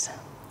 is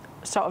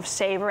sort of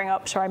savoring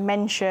up. So I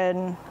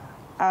mention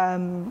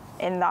in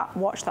that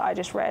watch that I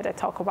just read, I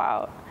talk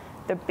about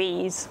the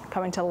bees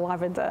coming to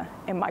lavender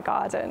in my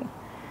garden.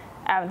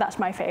 That's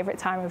my favorite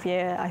time of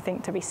year, I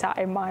think, to be sat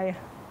in my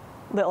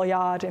little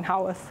yard in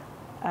Haworth.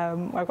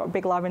 I've got a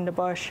big lavender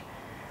bush,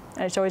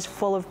 and it's always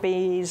full of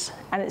bees,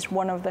 and it's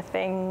one of the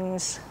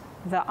things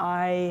that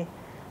I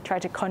try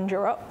to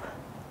conjure up.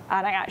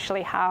 And I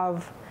actually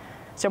have,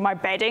 so my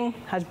bedding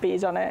has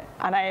bees on it,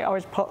 and I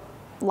always put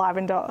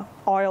lavender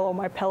oil on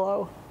my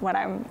pillow when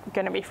I'm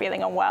going to be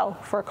feeling unwell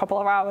for a couple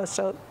of hours,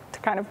 so to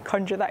kind of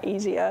conjure that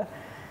easier.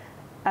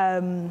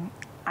 And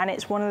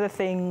it's one of the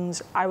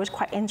things I was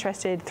quite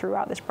interested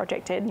throughout this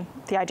project in,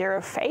 the idea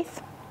of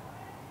faith,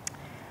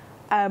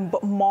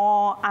 but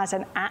more as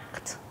an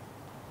act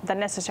than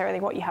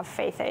necessarily what you have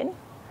faith in.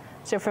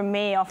 So for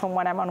me, often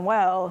when I'm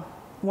unwell,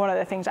 one of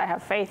the things I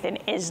have faith in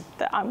is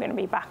that I'm going to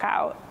be back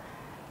out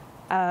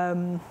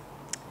on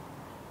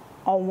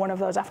one of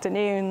those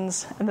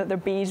afternoons, and that the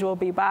bees will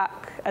be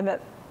back, and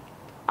that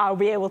I'll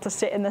be able to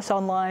sit in the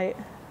sunlight.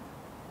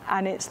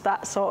 And it's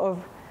that sort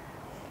of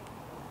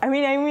I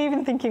mean, I'm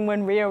even thinking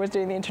when Ria was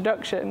doing the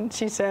introduction,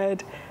 she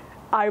said,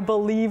 I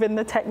believe in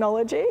the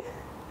technology.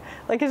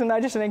 Like, isn't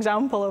that just an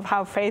example of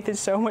how faith is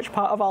so much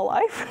part of our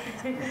life?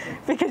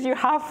 Because you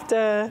have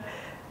to,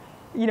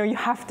 you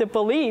have to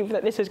believe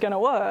that this is going to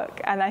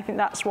work. And I think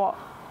that's what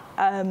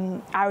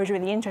I was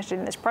really interested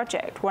in this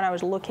project when I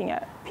was looking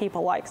at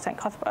people like St.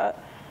 Cuthbert,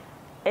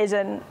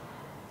 isn't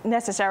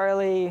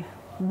necessarily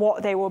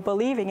what they were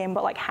believing in,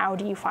 but like, how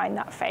do you find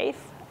that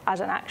faith as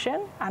an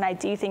action? And I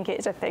do think it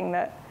is a thing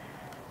that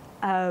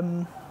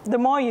the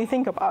more you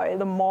think about it,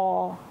 the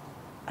more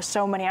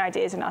so many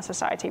ideas in our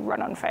society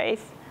run on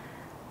faith.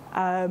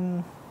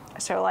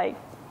 So like,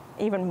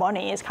 even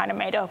money is kind of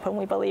made up and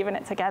we believe in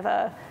it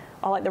together,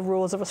 or like the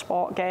rules of a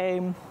sport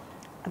game.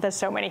 There's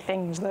so many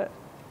things that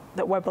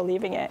we're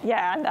believing it.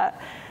 Yeah, and that,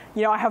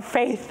 I have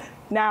faith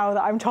now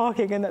that I'm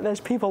talking and that there's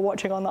people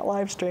watching on that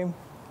live stream.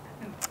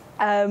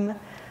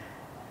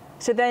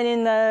 So then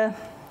in the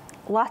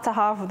latter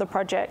half of the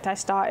project,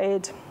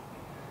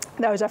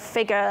 there was a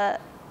figure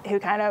who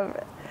kind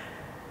of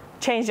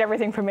changed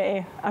everything for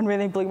me and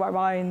really blew my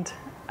mind.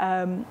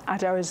 And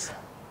I was,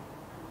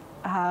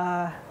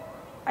 I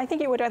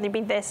think it would either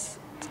be this,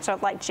 sort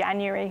of like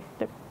January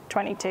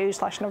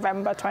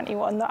 22/November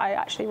 21 that I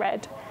actually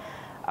read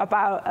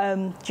about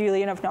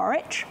Julian of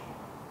Norwich.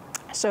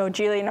 So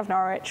Julian of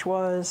Norwich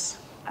was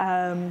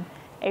a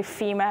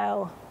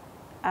female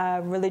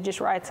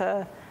religious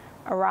writer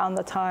around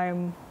the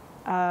time,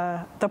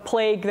 the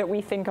plague that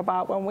we think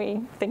about when we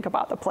think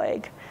about the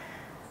plague.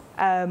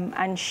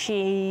 And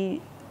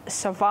she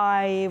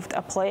survived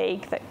a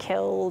plague that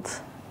killed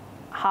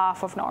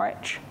half of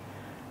Norwich,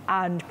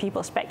 and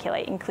people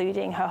speculate,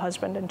 including her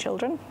husband and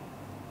children.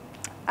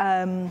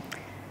 And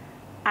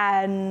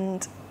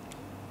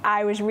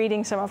I was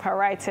reading some of her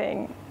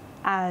writing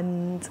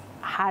and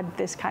had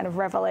this kind of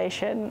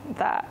revelation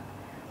that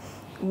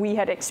we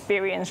had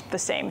experienced the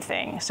same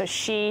thing. So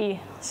she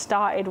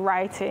started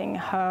writing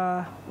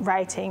her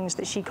writings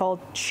that she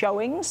called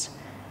showings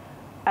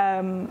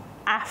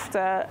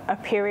after a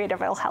period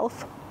of ill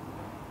health.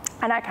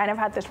 And I kind of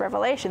had this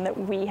revelation that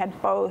we had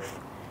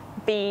both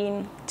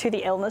been to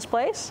the illness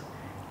place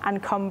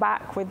and come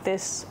back with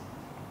this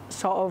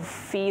sort of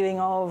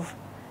feeling of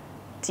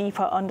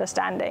deeper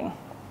understanding.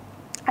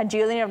 And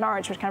Julian of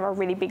Norwich was kind of a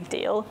really big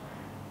deal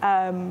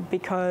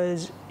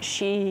because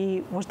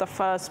she was the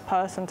first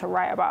person to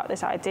write about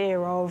this idea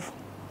of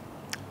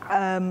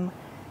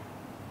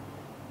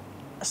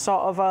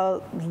sort of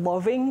a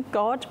loving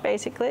God,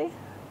 basically.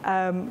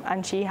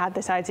 And she had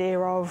this idea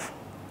of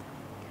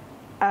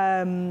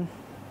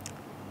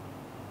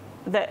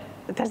that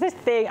there's this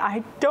thing,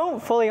 I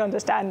don't fully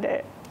understand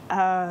it,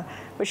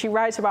 but she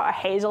writes about a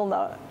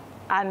hazelnut,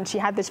 and she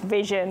had this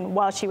vision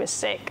while she was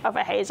sick of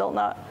a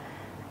hazelnut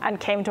and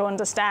came to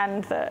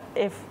understand that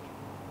if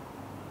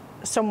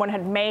someone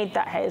had made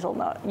that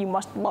hazelnut, you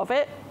must love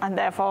it, and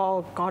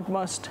therefore God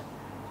must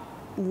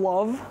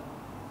love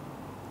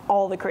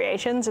all the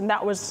creations. And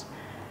that was,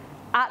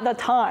 at the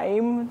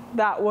time,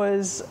 that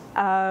was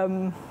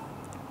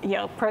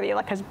probably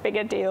like as big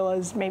a deal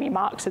as maybe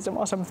Marxism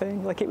or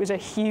something. Like, it was a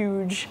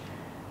huge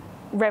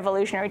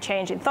revolutionary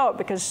change in thought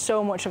because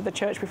so much of the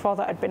church before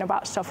that had been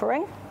about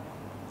suffering.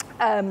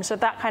 So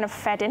that kind of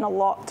fed in a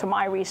lot to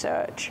my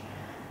research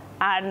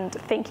and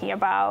thinking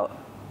about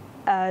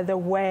the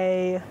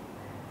way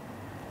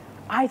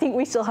I think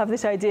we still have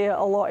this idea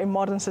a lot in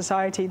modern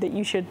society that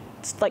you should,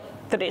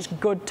 that it's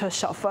good to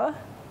suffer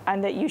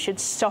and that you should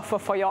suffer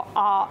for your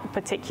art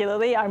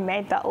particularly. I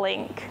made that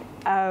link.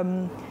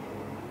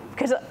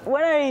 Because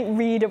when I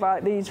read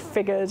about these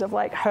figures of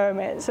like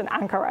hermits and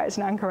anchorites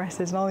and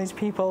anchoresses and all these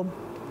people,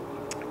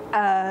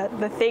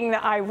 the thing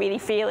that I really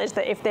feel is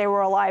that if they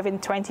were alive in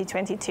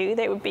 2022,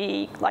 they would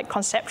be like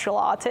conceptual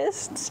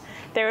artists.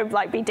 They would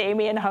like be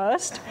Damien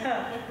Hirst.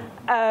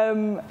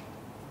 I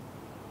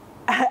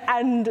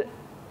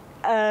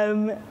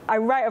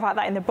write about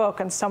that in the book,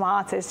 and some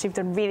artists who've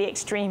done really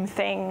extreme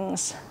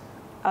things,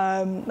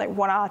 like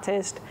one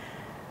artist,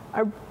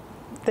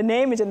 the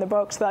name is in the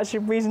book, so that's a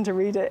reason to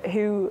read it,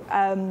 who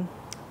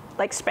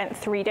spent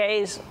 3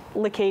 days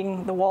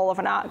licking the wall of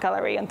an art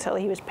gallery until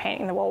he was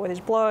painting the wall with his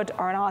blood,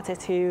 or an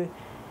artist who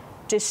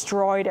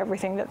destroyed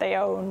everything that they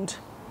owned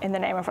in the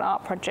name of an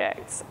art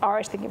project. Or I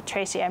was thinking of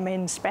Tracy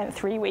Emin, spent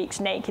 3 weeks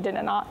naked in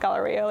an art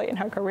gallery early in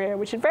her career,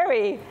 which is a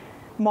very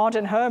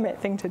modern hermit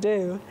thing to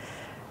do.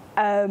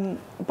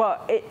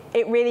 But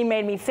it really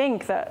made me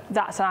think that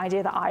that's an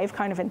idea that I've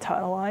kind of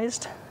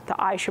internalized, that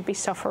I should be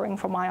suffering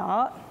for my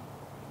art,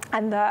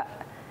 and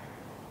that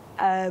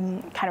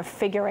kind of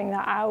figuring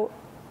that out,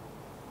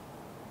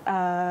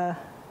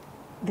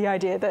 the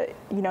idea that,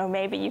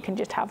 maybe you can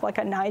just have like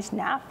a nice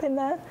nap in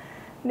the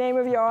name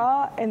of your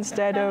art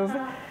instead of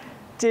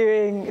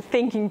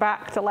thinking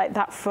back to like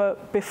that for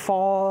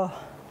before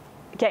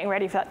getting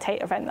ready for that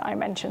Tate event that I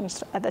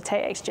mentioned at the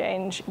Tate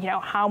Exchange,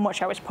 how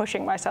much I was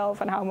pushing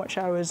myself and how much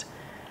I was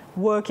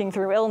working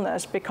through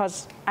illness,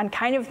 and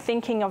kind of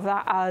thinking of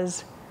that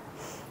as,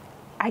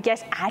 I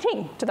guess,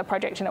 adding to the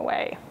project in a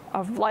way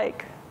of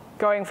like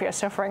going for your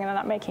suffering and then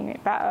that making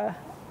it better.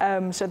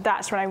 So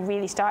that's when I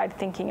really started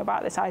thinking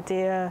about this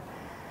idea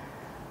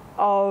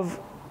of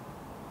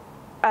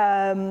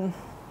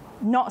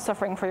not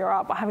suffering for your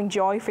art, but having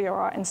joy for your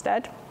art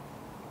instead.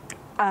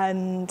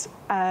 And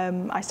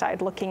I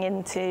started looking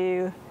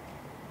into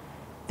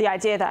the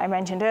idea that I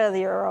mentioned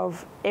earlier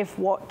of if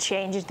what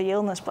changes the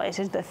illness place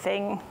is the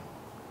thing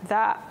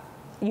that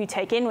you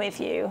take in with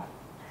you,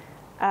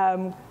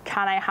 can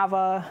I have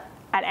an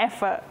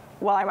effort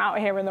while I'm out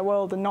here in the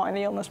world and not in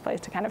the illness place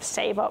to kind of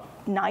save up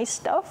nice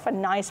stuff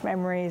and nice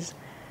memories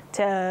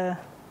to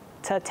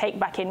take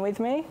back in with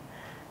me.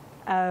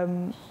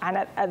 And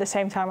at the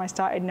same time, I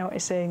started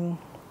noticing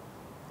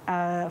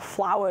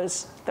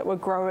flowers that were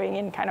growing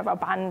in kind of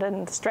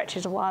abandoned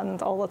stretches of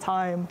land all the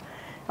time.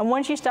 And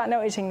once you start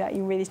noticing that,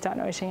 you really start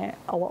noticing it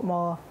a lot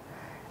more.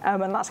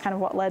 And that's kind of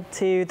what led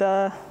to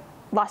the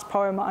last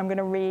poem that I'm going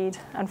to read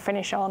and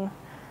finish on,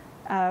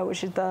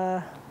 which is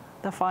the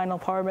final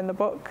poem in the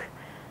book.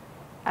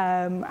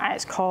 And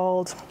it's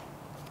called,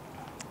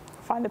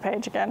 find the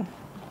page again.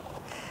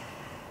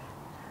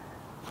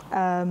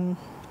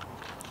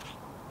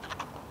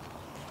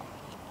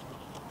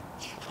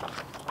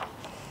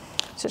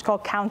 So it's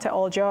called Count It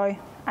All Joy,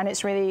 and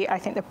it's really, I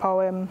think, the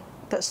poem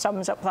that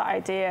sums up that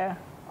idea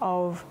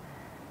of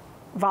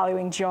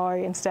valuing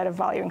joy instead of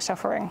valuing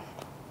suffering.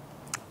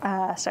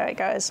 So it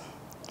goes.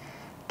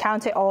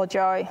 Count it all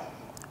joy.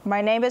 My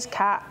neighbour's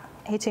cat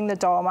hitting the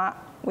doormat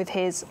with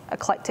his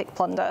eclectic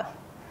plunder.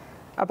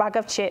 A bag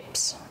of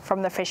chips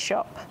from the fish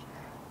shop.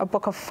 A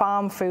book of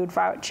farm food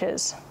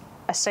vouchers.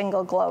 A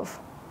single glove.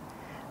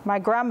 My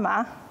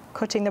grandma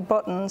cutting the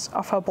buttons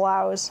off her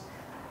blouse,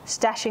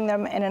 stashing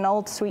them in an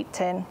old sweet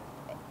tin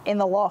in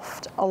the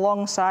loft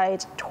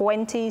alongside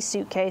 20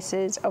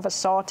 suitcases of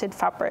assorted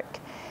fabric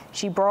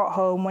she brought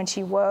home when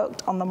she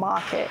worked on the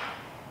market.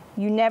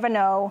 You never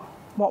know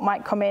what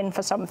might come in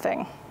for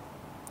something.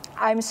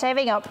 I'm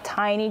saving up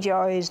tiny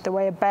joys the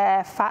way a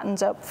bear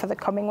fattens up for the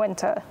coming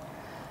winter.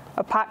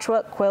 A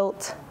patchwork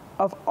quilt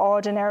of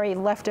ordinary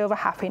leftover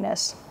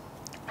happiness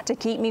to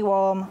keep me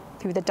warm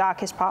through the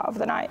darkest part of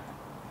the night.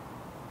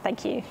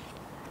 Thank you.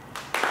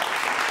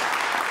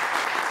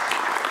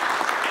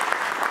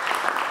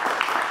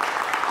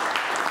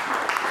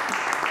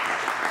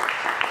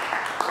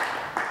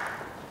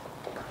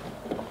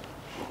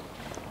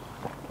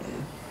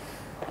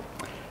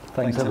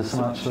 Thanks ever so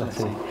much,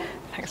 Letty.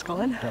 Thanks,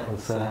 Colin. That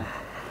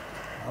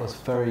was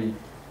very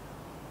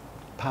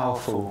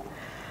powerful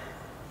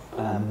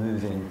and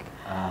moving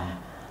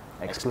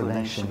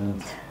explanation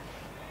and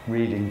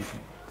reading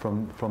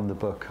from the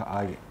book.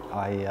 I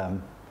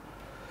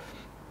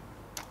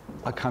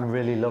kind of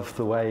really love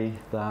the way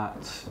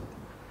that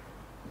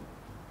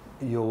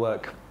your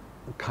work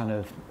kind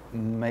of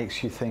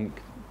makes you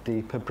think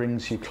deeper,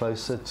 brings you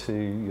closer to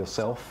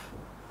yourself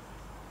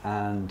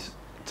and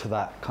to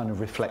that kind of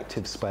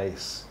reflective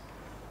space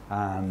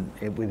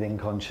within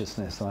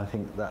consciousness. And I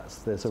think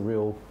there's a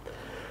real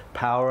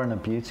power and a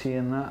beauty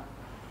in that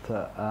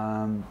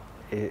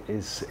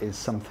is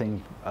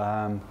something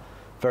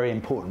very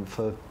important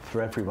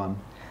for everyone.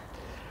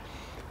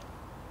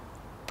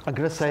 I'm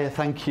going to say a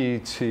thank you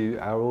to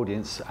our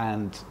audience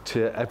and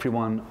to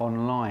everyone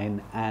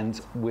online,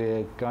 and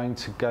we're going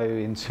to go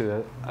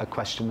into a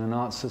question and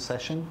answer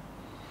session.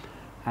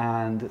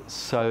 And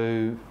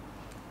so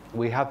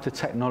we have the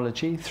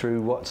technology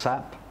through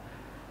WhatsApp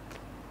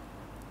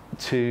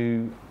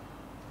to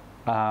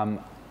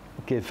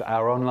give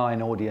our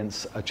online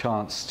audience a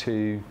chance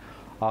to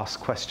ask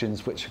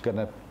questions which are going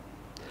to,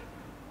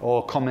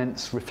 or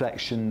comments,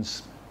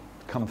 reflections,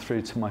 come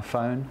through to my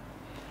phone.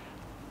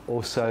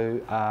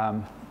 Also,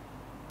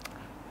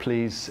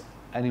 please,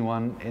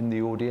 anyone in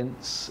the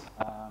audience,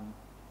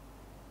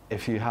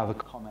 if you have a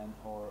comment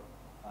or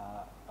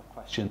a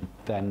question,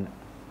 then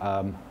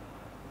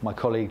my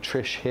colleague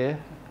Trish here,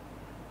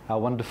 our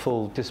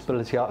wonderful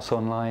Disability Arts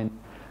Online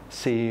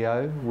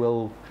CEO,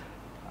 will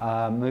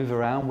move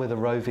around with a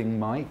roving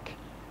mic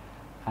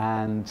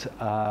and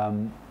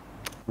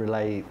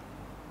relay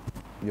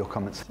your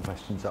comments and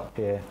questions up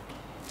here.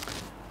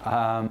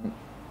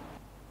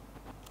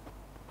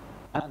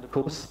 And of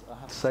course, I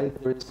have to say,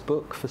 there is a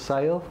book for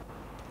sale.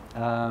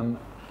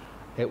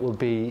 It will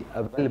be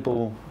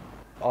available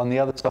on the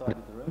other side of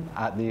the room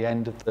at the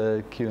end of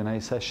the Q&A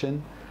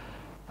session.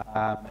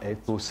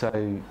 It's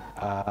also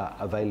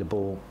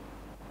available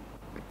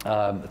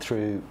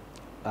through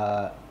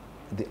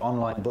the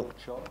online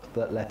bookshop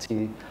that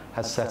Letty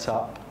has set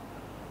up.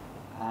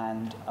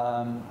 And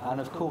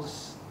of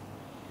course,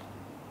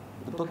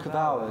 the Book of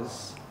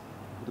Hours,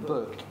 the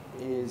book,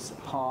 is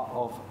part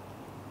of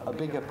a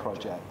bigger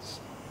project,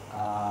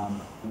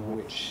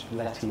 which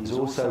Letty is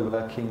also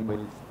working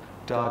with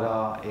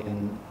Dada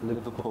in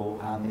Liverpool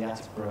and the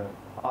Attenborough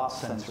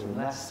Arts Centre in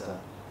Leicester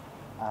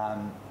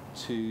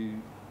to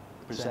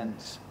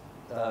present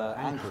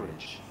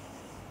Anchorage,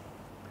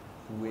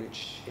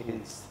 which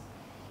is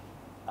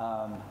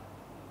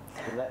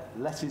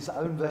Letty's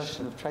own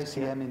version of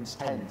Tracy Emin's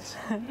tent,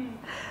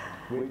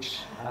 which,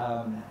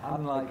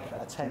 unlike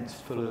a tent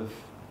full of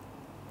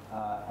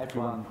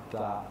everyone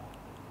that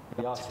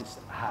the artist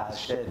has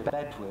shared a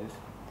bed with.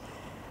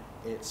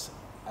 It's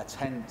a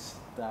tent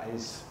that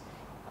is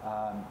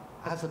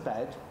has a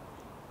bed,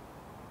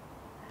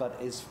 but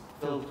is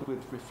filled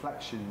with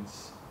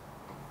reflections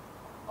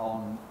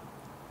on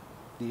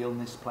the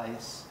illness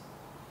place.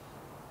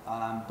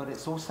 But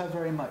it's also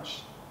very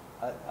much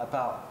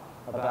about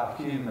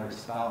humour.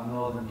 It's about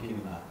northern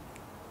humour,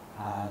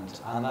 and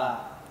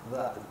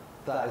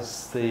that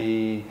is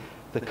the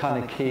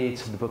kind of key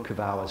to the Book of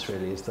Hours.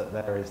 Really, is that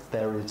there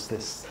is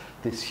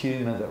this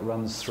humour that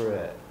runs through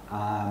it.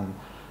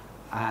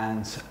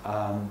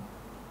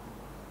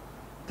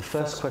 The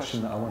first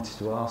question that I wanted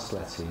to ask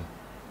Letty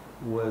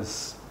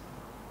was,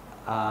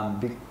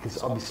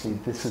 because obviously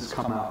this has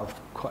come out of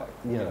quite,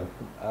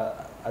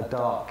 a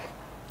dark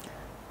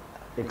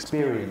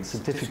experience, a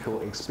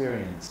difficult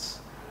experience,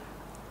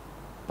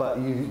 but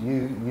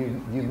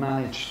you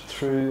managed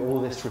through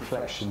all this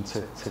reflection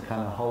to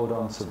kind of hold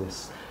on to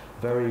this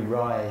very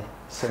wry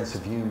sense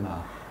of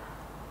humour.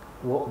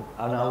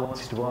 And I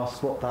wanted to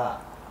ask what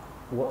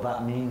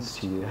that means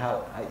to you.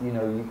 How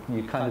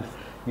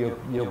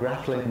you're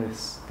grappling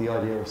with the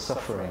idea of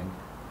suffering,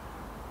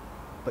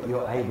 but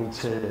you're able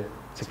to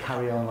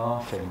carry on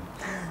laughing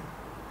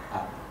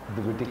at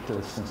the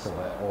ridiculousness of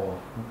it or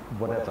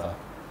whatever.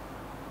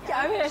 Yeah,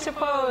 I mean, I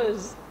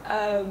suppose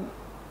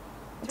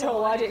to a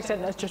large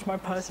extent that's just my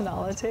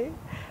personality.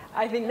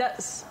 I think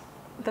that's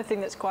the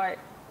thing that's quite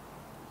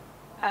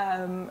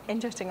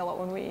interesting a lot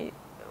when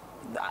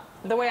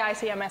the way I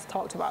see MS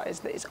talked about is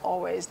that it's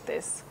always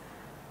this,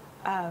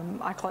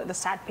 I call it the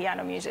sad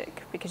piano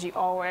music, because you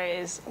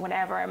always,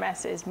 whenever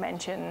MS is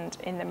mentioned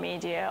in the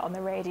media, on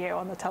the radio,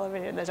 on the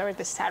television, there's always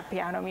this sad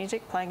piano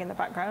music playing in the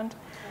background.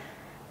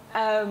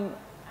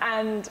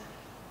 And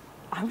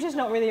I'm just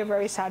not really a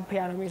very sad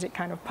piano music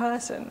kind of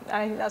person. And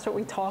I think that's what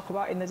we talk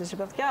about in the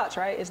disability arts,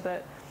 right? Is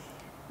that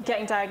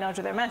getting diagnosed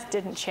with MS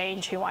didn't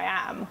change who I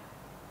am.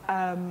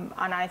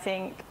 And I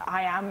think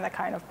I am the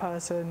kind of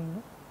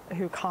person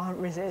who can't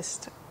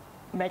resist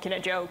making a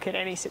joke in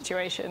any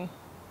situation.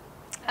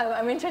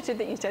 I'm interested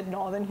that you said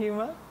northern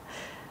humour.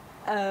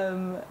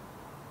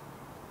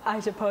 I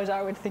suppose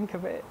I would think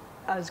of it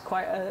as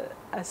quite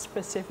a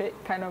specific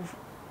kind of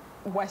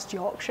West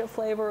Yorkshire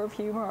flavour of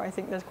humour. I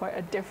think there's quite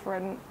a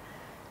different...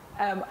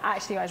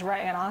 actually, I was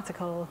writing an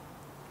article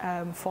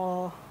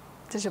for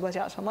Disability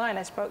Arts Online.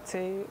 I spoke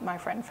to my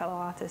friend, fellow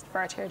artist,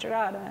 Vertia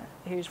Gerada,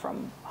 who's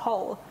from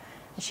Hull,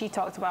 and she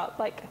talked about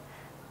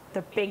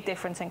the big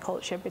difference in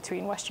culture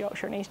between West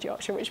Yorkshire and East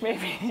Yorkshire, which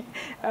maybe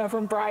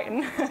from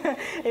Brighton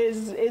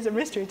is a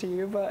mystery to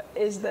you, but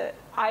is that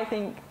I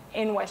think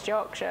in West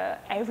Yorkshire,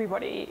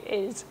 everybody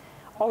is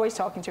always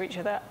talking to each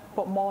other,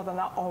 but more than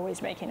that,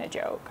 always making a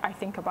joke. I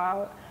think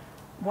about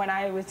when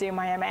I was doing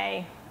my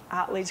MA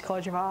at Leeds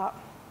College of Art,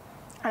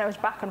 and I was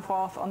back and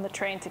forth on the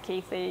train to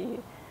Keighley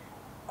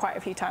quite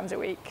a few times a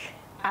week.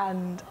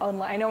 And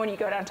I know when you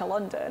go down to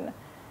London,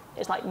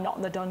 it's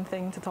not the done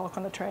thing to talk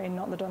on the train,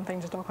 not the done thing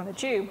to talk on the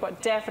tube,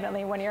 but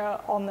definitely when you're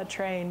on the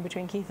train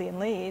between Keighley and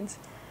Leeds,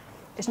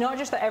 it's not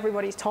just that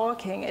everybody's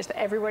talking, it's that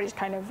everybody's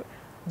kind of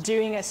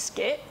doing a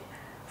skit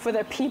for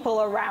the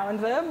people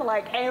around them.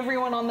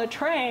 Everyone on the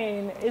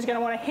train is going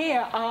to want to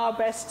hear our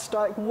best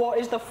story. What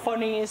is the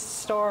funniest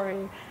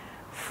story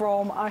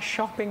from our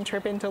shopping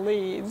trip into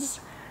Leeds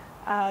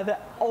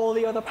that all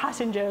the other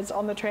passengers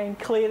on the train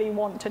clearly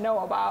want to know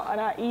about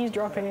and are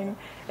eavesdropping?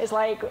 It's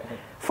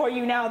for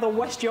you now, the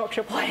West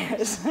Yorkshire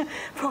Players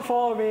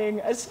performing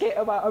a skit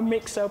about a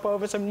mix-up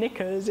over some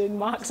knickers in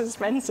Marks and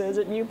Spencer's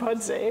at New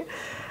Pudsey.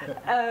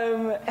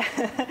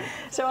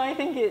 So I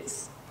think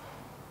it's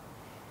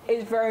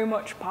very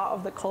much part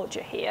of the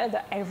culture here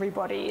that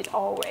everybody is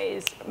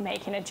always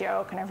making a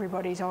joke and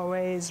everybody's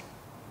always,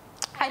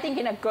 I think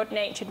in a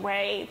good-natured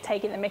way,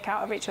 taking the mick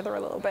out of each other a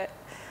little bit.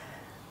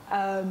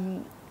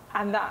 And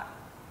that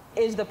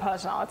is the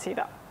personality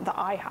that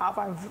I have.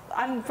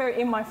 I'm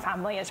very in my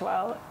family as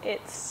well.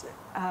 It's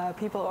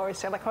people always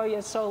say oh,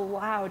 you're so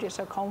loud, you're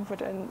so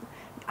confident,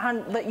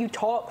 and that you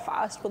talk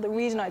fast. But the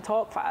reason I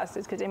talk fast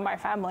is because in my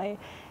family,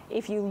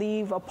 if you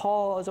leave a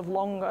pause of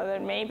longer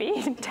than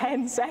maybe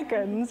 10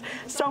 seconds,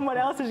 someone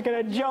else is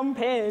going to jump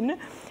in,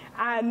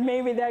 and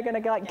maybe they're going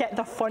to get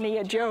the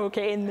funnier joke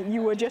in that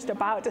you were just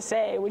about to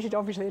say, which is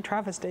obviously a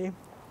travesty.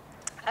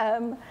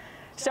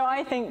 So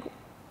I think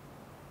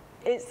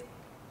it's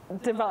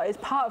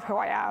part of who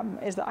I am,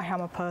 is that I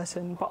am a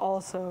person, but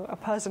also a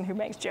person who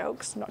makes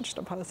jokes, not just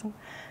a person.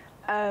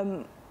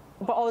 But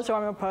also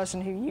I'm a person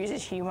who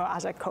uses humour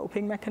as a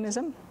coping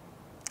mechanism.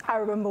 I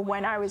remember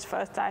when I was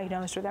first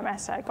diagnosed with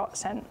MS, I got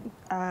sent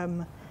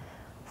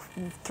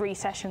 3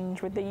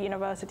 sessions with the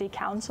university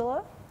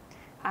counsellor.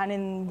 And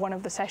in one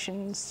of the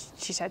sessions,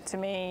 she said to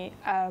me,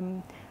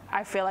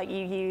 I feel like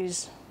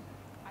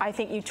I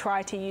think you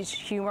try to use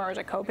humour as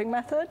a coping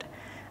method.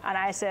 And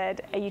I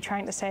said, are you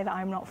trying to say that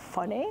I'm not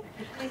funny?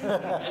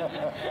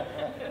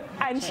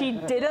 And she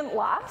didn't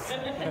laugh,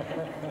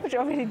 which is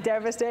obviously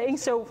devastating.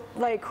 So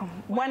like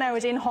when I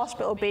was in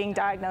hospital being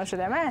diagnosed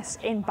with MS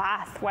in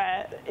Bath,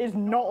 where it's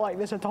not like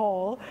this at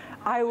all,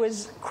 I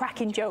was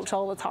cracking jokes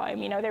all the time.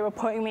 You know, they were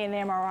putting me in the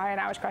MRI and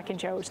I was cracking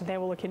jokes and they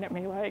were looking at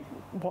me like,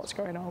 what's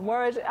going on?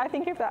 Whereas I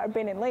think if that had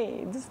been in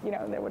Leeds, you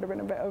know, there would have been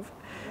a bit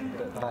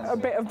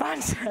of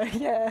banter,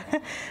 yeah.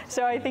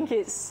 So I think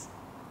it's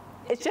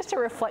just a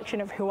reflection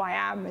of who I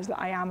am, is that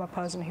I am a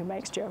person who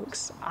makes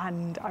jokes.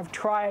 And I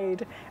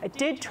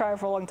did try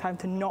for a long time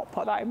to not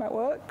put that in my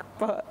work,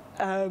 but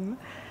I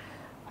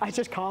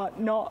just can't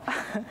not.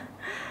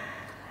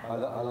 I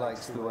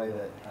liked the way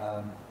that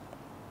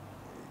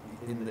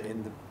in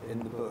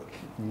the book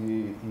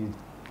you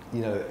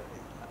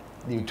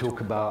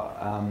talk about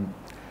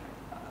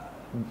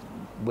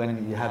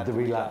when you had the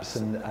relapse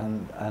and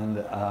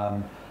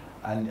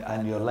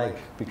your leg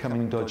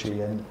becoming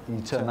dodgy, and you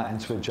turn that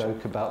into a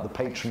joke about the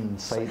patron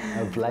saint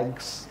of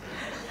legs.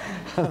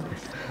 And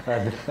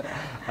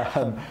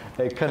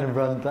it kind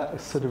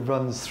of sort of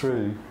runs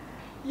through.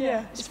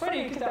 Yeah, it's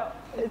funny because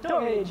it's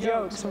not really a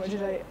joke so much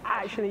as I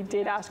actually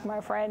did ask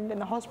my friend in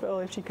the hospital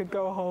if she could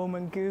go home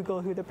and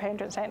Google who the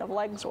patron saint of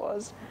legs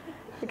was,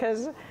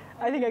 because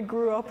I think I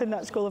grew up in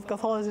that school of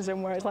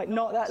Catholicism where it's like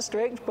not that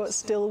strict, but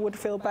still would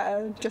feel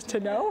better just to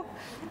know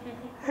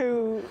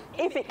who,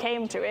 if it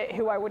came to it,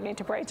 who I would need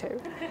to pray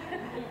to.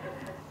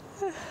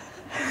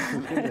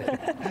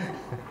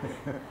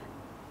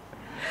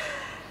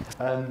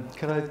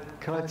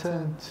 Can I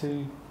turn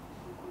to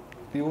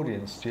the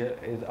audience?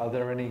 Are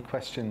there any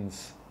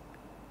questions?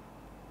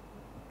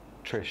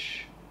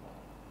 Trish.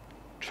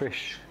 Hi,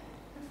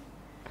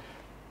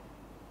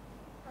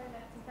 Letty.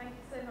 Thank you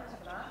so much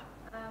for that.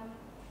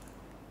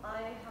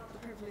 I have the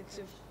privilege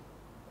of...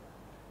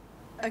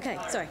 Okay,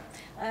 sorry.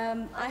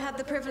 I had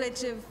the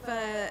privilege of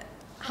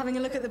having a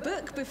look at the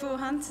book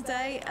beforehand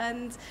today,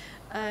 and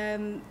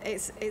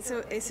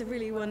it's a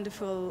really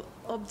wonderful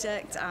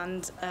object,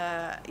 and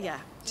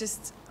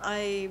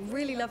I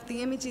really loved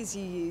the images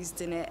you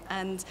used in it,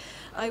 and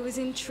I was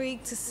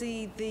intrigued to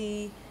see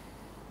the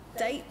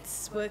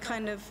dates were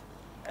kind of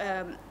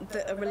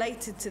that are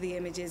related to the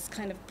images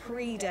kind of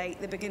predate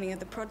the beginning of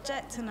the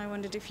project, and I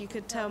wondered if you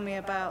could tell me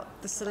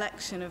about the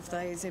selection of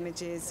those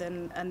images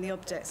and the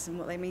objects and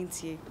what they mean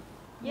to you.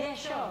 Yeah,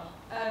 sure.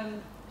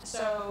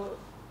 So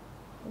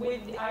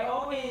I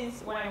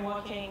always, when I'm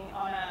working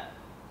on a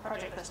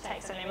project that's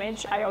text and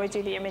image, I always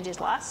do the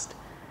images last.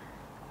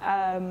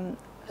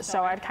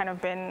 So I'd kind of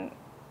been,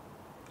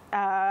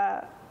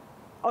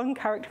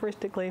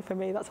 uncharacteristically for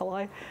me, that's a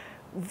lie,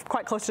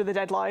 quite close to the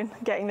deadline,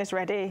 getting this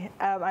ready.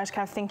 I was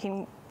kind of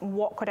thinking,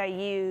 what could I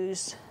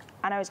use?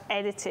 And I was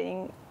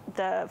editing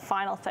the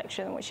final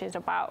section, which is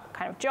about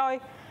kind of joy.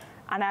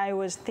 And I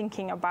was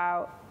thinking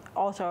about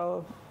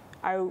also,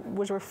 I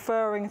was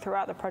referring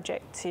throughout the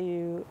project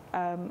to,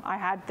 I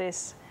had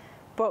this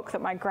book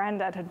that my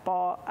granddad had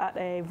bought at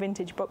a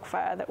vintage book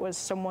fair that was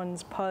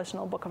someone's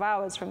personal book of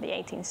hours from the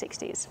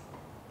 1860s.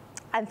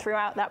 And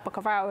throughout that book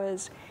of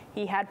hours,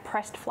 he had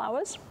pressed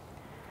flowers.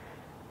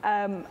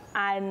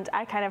 And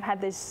I kind of had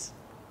this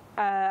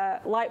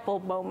light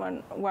bulb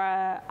moment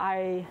where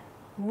I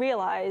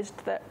realized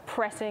that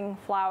pressing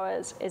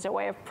flowers is a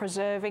way of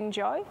preserving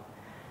joy,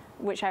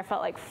 which I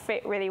felt like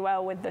fit really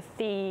well with the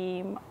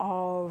theme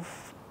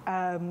of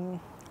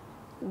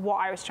what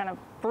I was trying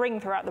to bring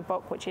throughout the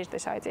book, which is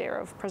this idea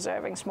of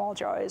preserving small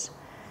joys.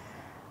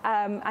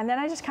 And then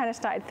I just kind of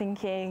started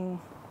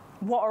thinking,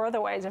 what are other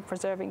ways of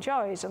preserving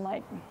joys? And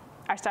like,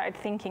 I started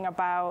thinking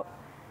about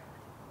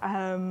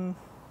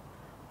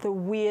the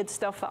weird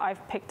stuff that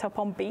I've picked up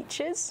on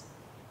beaches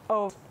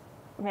of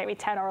maybe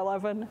 10 or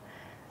 11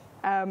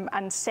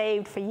 and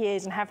saved for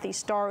years and have these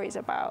stories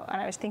about.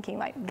 And I was thinking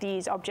like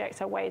these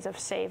objects are ways of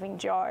saving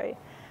joy.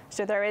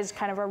 So there is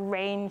kind of a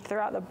range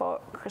throughout the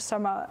book.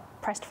 Some are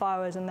pressed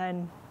flowers and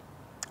then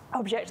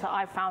objects that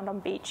I've found on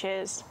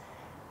beaches,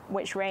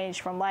 which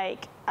range from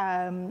like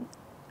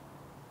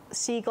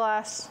sea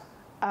glass.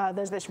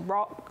 There's this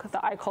rock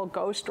that I call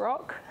Ghost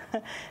Rock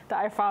that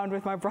I found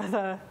with my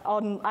brother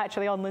on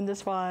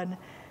Lindisfarne.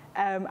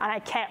 And I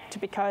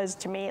kept because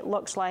to me it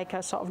looks like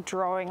a sort of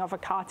drawing of a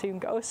cartoon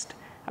ghost.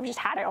 I've just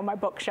had it on my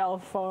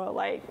bookshelf for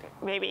like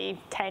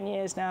maybe 10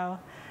 years now.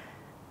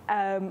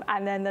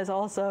 And then there's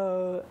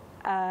also,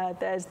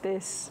 there's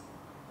this,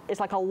 it's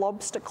like a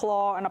lobster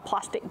claw and a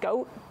plastic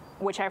goat,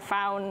 which I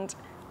found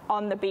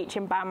on the beach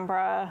in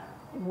Bamborough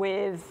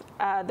with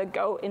the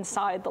goat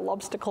inside the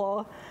lobster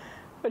claw,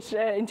 which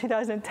in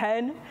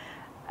 2010.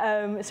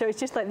 So it's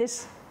just like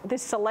this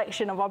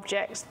selection of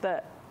objects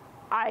that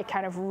I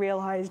kind of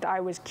realized I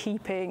was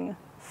keeping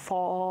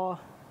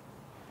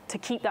to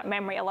keep that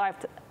memory alive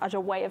as a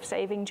way of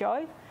saving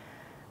joy.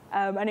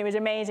 And it was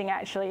amazing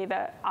actually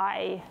that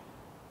I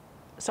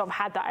sort of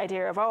had that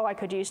idea of, oh, I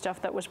could use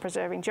stuff that was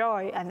preserving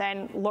joy, and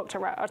then looked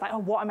around, I was like, oh,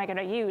 what am I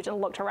gonna use? And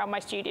looked around my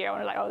studio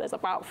and I was like, oh, there's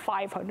about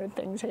 500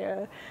 things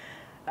here.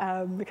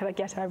 Because I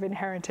guess I've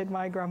inherited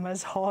my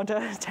grandma's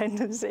hoarder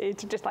tendency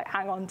to just like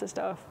hang on to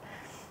stuff.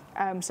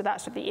 So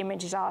that's what the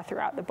images are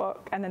throughout the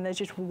book. And then there's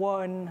just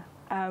one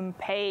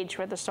page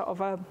where there's sort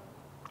of a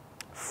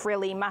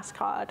frilly mask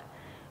card,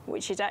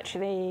 which is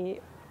actually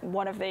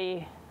one of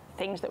the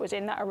things that was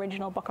in that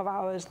original book of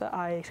hours that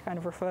I kind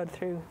of referred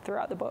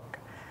throughout the book.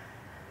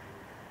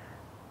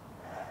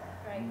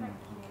 Great, thank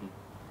you.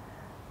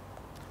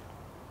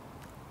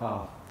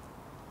 Oh,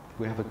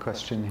 we have a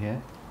question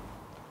here.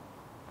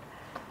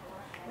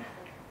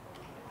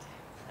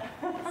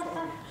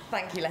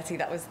 Thank you, Letty.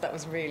 That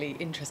was really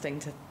interesting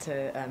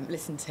to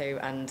listen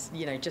to, and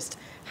just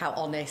how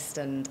honest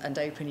and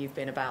open you've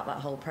been about that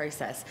whole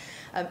process.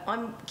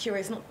 I'm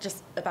curious, not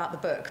just about the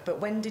book, but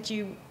when did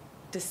you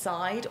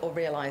decide or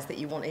realise that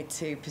you wanted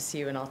to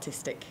pursue an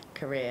artistic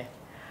career?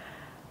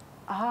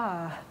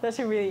 That's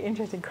a really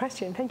interesting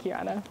question. Thank you,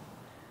 Anna.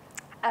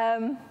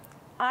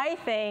 I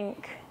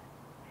think,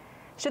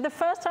 so the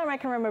first time I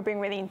can remember being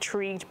really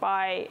intrigued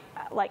by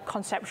like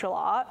conceptual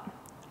art,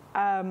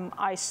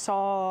 I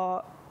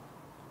saw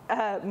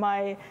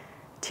my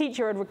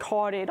teacher had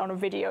recorded on a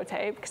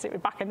videotape, because it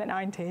was back in the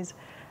 90s,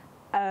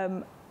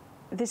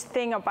 this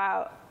thing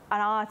about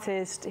an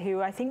artist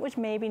who I think was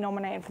maybe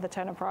nominated for the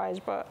Turner Prize,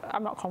 but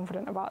I'm not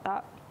confident about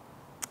that.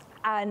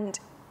 And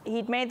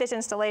he'd made this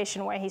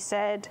installation where he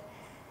said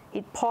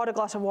he'd poured a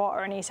glass of water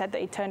and he said that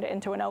he turned it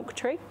into an oak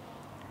tree.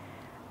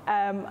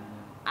 And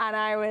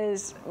I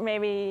was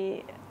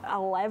maybe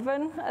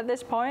 11 at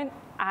this point,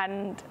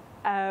 and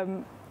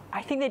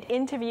I think they'd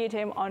interviewed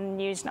him on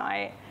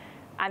Newsnight,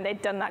 and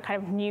they'd done that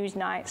kind of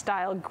Newsnight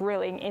style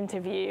grilling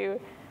interview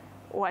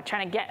where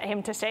trying to get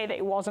him to say that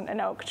it wasn't an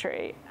oak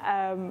tree.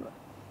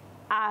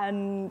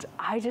 And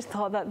I just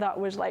thought that that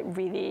was like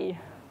really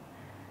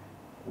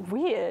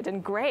weird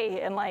and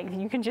great, and like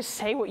you can just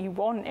say what you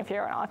want if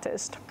you're an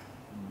artist.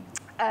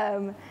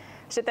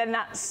 So then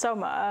that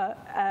summer,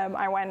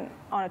 I went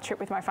on a trip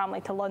with my family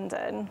to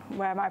London,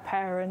 where my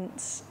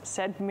parents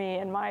said me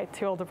and my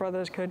two older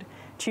brothers could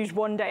choose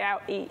one day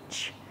out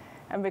each.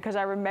 And because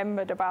I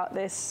remembered about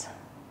this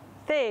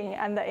thing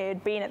and that it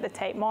had been at the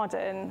Tate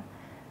Modern,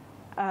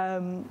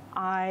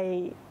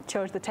 I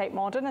chose the Tate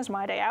Modern as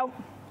my day out.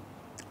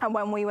 And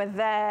when we were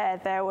there,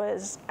 there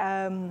was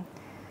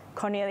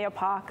Cornelia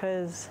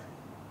Parker's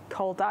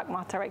Cold Dark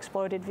Matter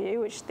Exploded View,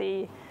 which is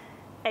the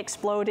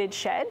exploded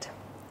shed.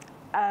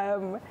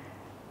 And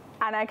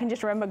I can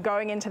just remember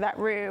going into that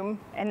room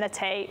in the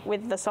Tate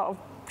with the sort of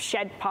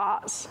shed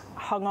parts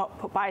hung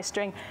up by a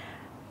string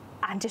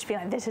and just being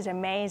like, this is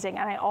amazing.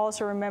 And I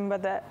also remember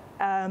that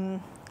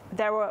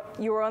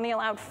you were only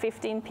allowed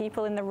 15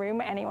 people in the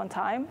room at any one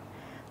time.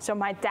 So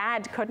my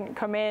dad couldn't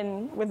come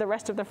in with the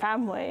rest of the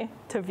family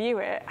to view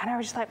it. And I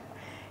was just like,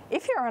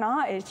 if you're an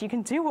artist, you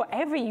can do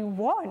whatever you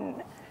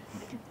want.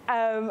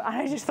 And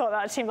I just thought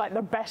that seemed like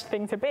the best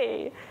thing to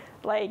be.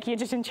 Like, you're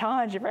just in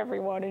charge of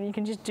everyone, and you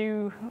can just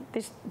do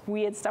this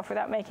weird stuff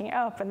without making it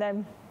up. And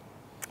then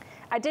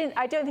I don't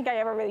think I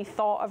ever really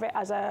thought of it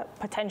as a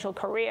potential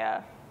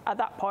career at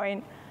that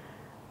point.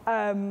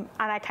 And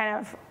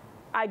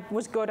I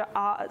was good at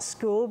art at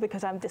school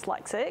because I'm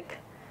dyslexic.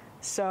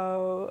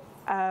 So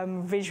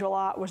visual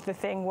art was the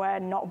thing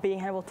where not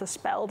being able to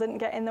spell didn't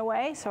get in the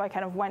way. So I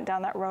kind of went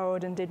down that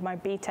road and did my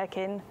BTEC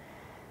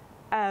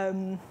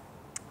in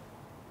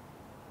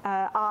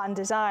art and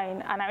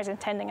design, and I was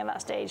intending at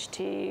that stage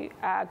to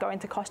go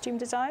into costume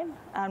design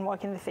and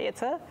work in the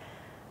theatre.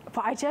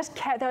 But I just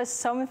there was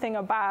something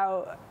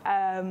about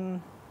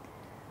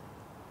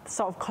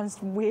sort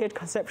of weird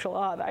conceptual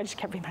art that I just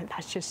kept being like,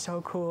 that's just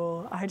so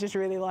cool. I just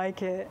really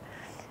like it.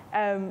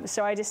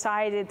 So I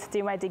decided to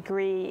do my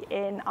degree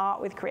in art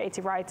with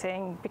creative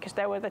writing because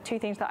there were the two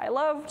things that I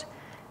loved,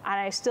 and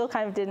I still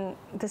kind of didn't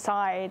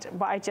decide,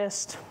 but I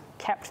just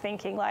kept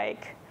thinking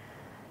like,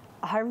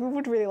 I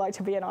would really like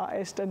to be an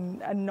artist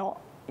and not,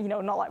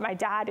 not like my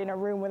dad in a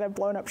room with a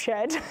blown up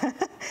shed.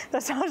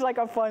 That sounds like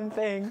a fun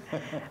thing.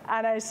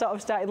 And I sort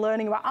of started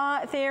learning about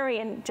art theory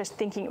and just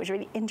thinking it was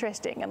really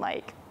interesting, and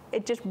like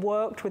it just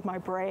worked with my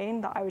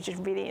brain that I was just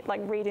really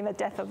like reading The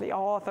Death of the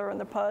Author and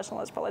The Personal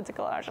as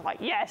Political, and I was just like,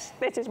 yes,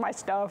 this is my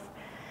stuff.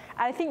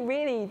 And I think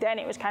really then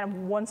it was kind of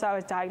once I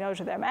was diagnosed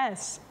with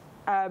MS,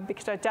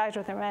 because I was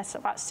diagnosed with MS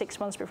about 6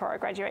 months before I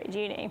graduated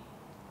uni.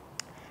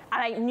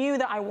 And I knew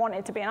that I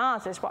wanted to be an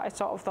artist, but I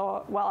sort of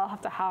thought, well, I'll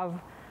have to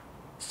have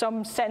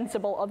some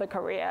sensible other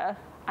career.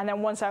 And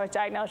then once I was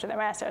diagnosed with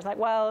MS, I was like,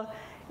 well,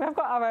 if I've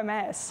got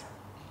MS,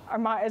 I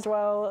might as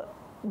well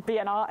be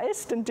an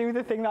artist and do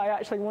the thing that I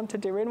actually want to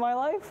do in my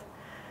life.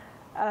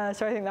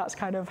 So I think that's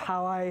kind of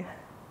how a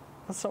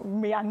sort of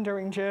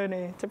meandering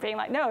journey to being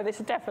like, no, this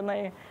is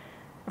definitely,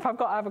 if I've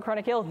got to have a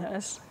chronic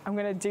illness, I'm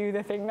going to do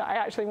the thing that I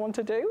actually want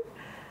to do.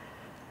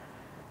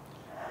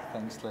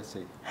 Thanks,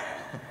 Letty.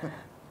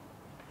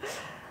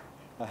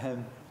 I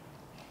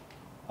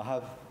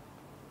have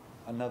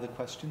another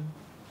question,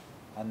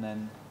 and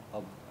then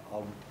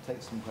I'll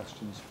take some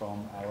questions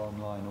from our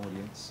online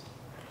audience.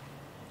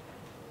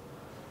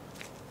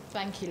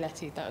 Thank you,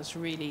 Letty. That was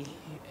really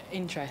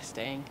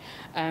interesting.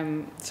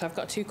 So I've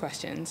got two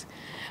questions.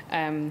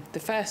 The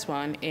first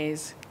one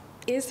is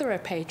there a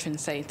patron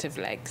saint of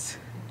legs?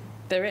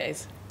 There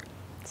is.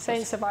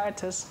 Saint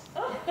Servetus.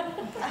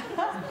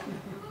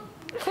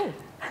 Cool.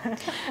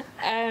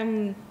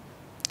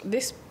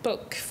 This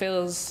book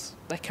feels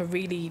like a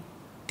really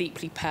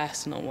deeply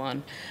personal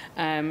one.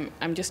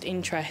 I'm just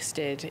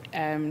interested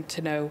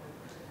to know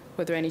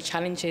were there any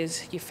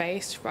challenges you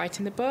faced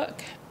writing the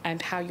book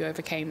and how you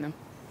overcame them?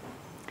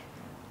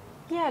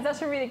 Yeah,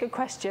 that's a really good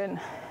question.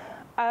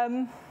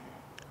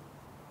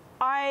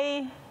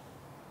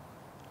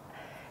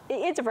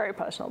 It's a very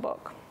personal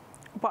book,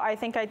 but I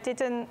think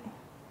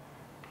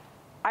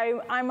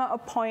I'm at a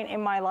point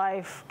in my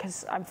life,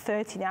 because I'm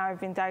 30 now, I've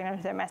been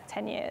diagnosed with MS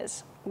 10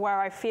 years, where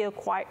I feel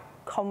quite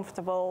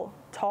comfortable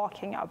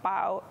talking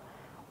about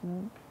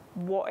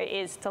what it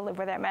is to live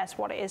with MS,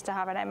 what it is to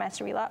have an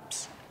MS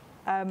relapse.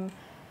 I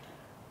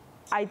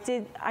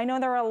know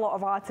there are a lot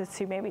of artists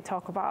who maybe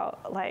talk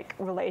about like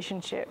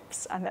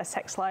relationships and their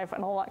sex life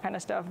and all that kind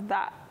of stuff.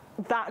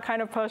 That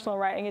kind of personal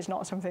writing is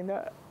not something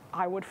that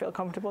I would feel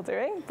comfortable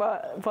doing,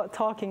 but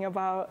talking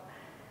about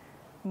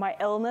my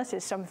illness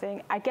is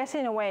something, I guess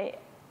in a way,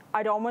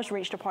 I'd almost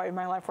reached a point in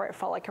my life where it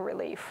felt like a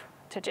relief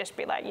to just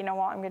be like, you know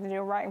what, I'm going to do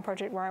a writing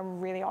project where I'm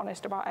really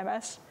honest about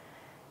MS,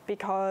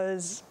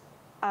 because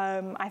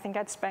I think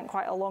I'd spent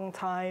quite a long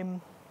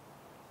time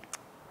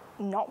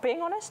not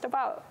being honest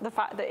about the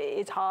fact that it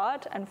is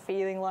hard and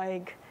feeling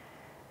like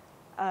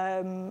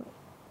I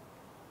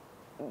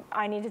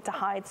needed to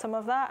hide some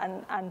of that,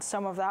 and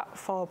some of that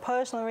for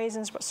personal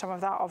reasons, but some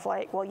of that of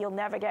like, well, you'll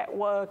never get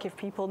work if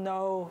people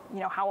know, you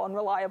know, how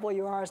unreliable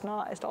you are as an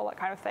artist, all that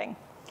kind of thing.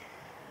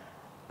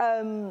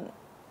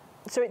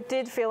 So it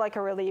did feel like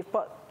a relief,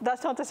 but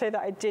that's not to say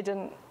that I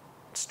didn't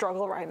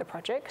struggle writing the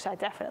project, because I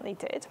definitely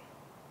did.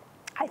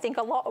 I think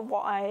a lot of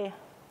what I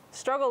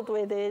struggled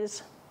with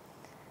is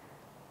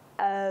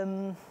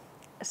some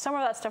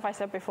of that stuff I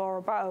said before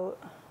about,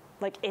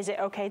 like, is it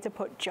okay to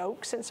put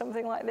jokes in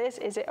something like this?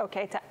 Is it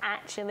okay to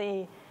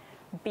actually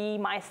be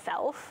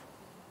myself?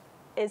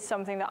 Is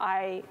something that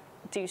I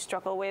do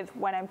struggle with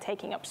when I'm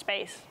taking up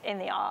space in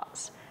the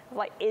arts.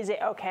 Like, is it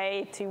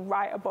okay to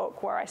write a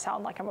book where I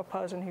sound like I'm a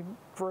person who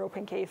grew up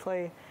in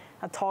Keighley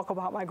and talk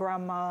about my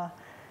grandma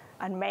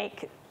and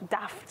make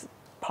daft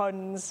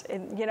puns,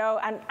 you know,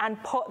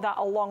 and put that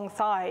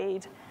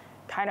alongside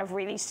kind of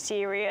really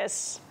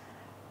serious.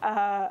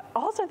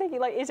 Also thinking,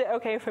 like, is it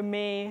okay for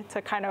me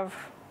to kind of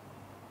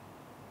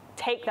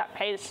take that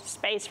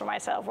space for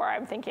myself where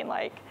I'm thinking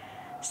like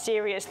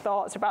serious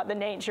thoughts about the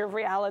nature of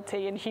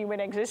reality and human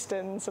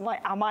existence, and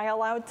like, am I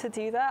allowed to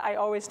do that? I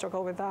always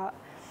struggle with that.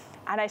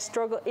 And I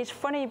struggle, it's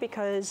funny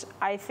because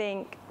I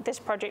think this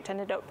project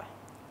ended up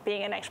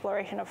being an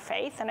exploration of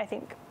faith, and I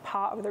think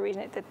part of the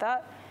reason it did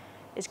that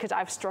is because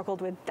I've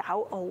struggled with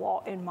doubt a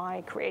lot in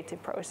my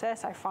creative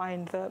process. I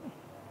find that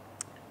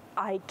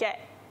I get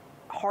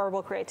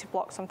horrible creative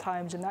blocks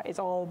sometimes, and that is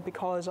all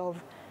because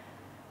of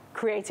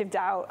creative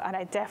doubt. And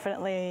I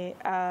definitely,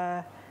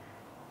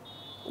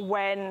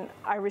 when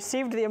I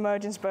received the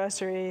emergence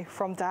bursary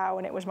from Dow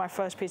and it was my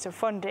first piece of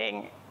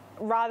funding,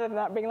 rather than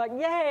that being like,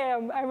 yay,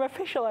 I'm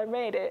official, I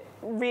made it,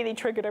 really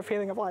triggered a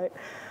feeling of like,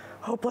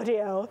 oh bloody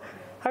hell,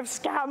 I've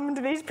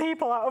scammed these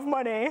people out of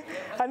money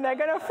and they're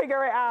gonna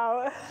figure it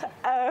out.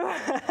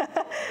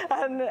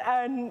 And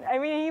I mean,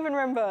 I even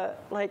remember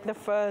like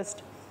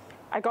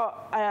I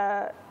got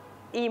an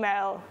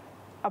email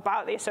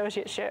about the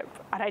associateship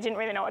and I didn't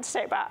really know what to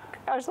say back.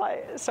 I was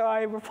like, so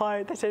I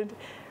replied, they said,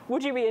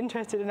 would you be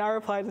interested? And I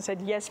replied and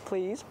said, yes,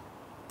 please.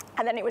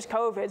 And then it was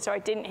COVID, so I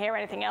didn't hear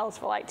anything else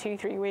for like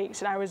 2-3 weeks.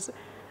 And I was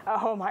at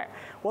home like,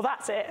 well,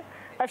 that's it.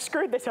 I've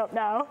screwed this up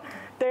now.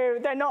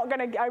 They're not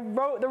gonna, I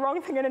wrote the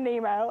wrong thing in an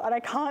email and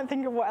I can't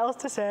think of what else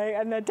to say.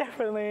 And they're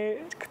definitely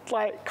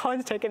like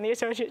taking the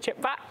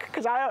associateship back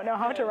because I don't know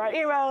how to write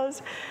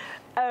emails.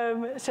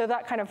 So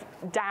that kind of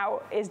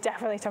doubt is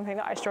definitely something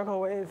that I struggle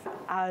with,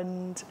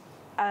 and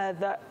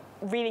that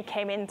really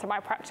came into my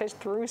practice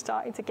through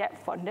starting to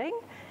get funding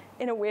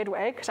in a weird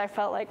way, because I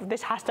felt like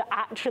this has to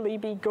actually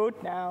be good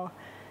now.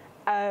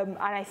 And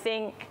I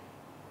think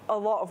a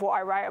lot of what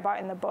I write about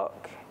in the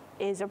book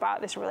is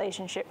about this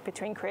relationship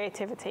between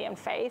creativity and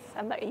faith,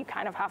 and that you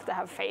kind of have to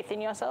have faith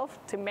in yourself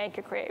to make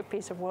a creative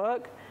piece of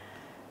work.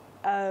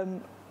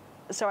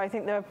 So I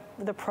think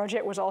the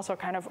project was also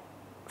kind of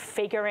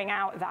figuring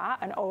out that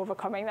and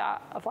overcoming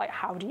that of like,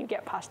 how do you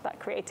get past that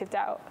creative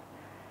doubt?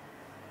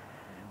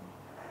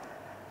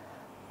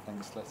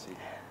 Thanks, Letty.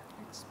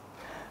 Thanks.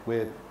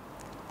 We're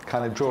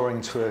kind of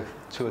drawing to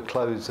a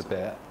close a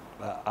bit.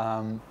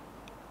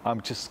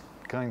 I'm just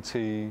going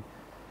to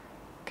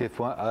give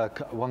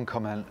one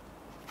comment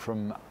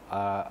from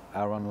our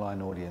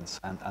online audience,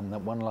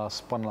 and one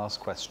last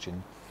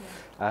question.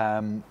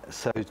 Yeah.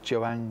 So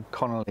Joanne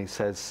Connolly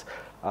says,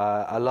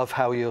 I love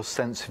how your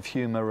sense of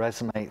humour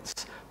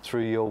resonates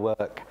through your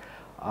work.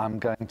 I'm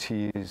going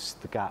to use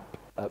the gap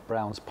at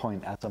Brown's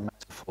Point as a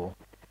metaphor,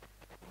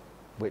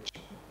 which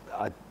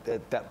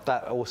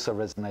that also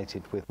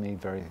resonated with me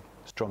very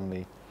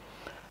strongly.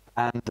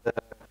 And the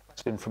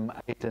question from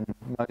Aidan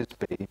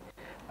Mosby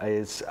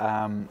is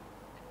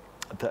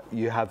that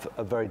you have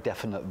a very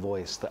definite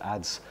voice that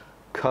adds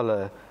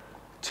colour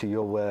to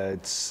your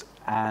words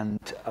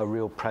and a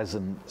real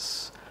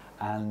presence?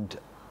 And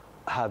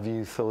have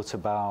you thought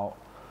about,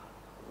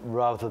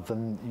 rather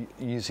than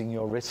using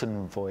your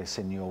written voice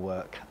in your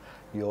work,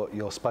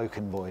 your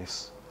spoken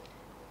voice?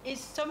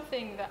 It's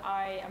something that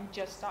I am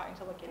just starting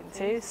to look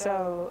into.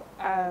 So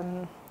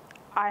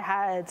I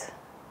had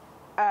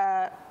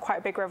quite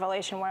a big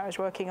revelation when I was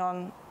working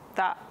on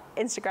that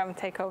Instagram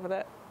takeover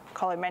that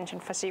Colin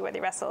mentioned for See Where They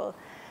Wrestle,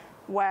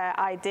 where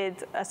I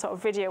did a sort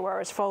of video where I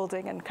was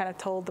folding and kind of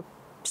told the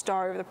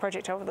story of the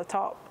project over the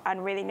top,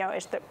 and really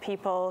noticed that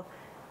people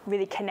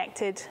really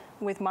connected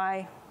with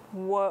my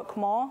work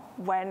more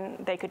when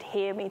they could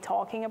hear me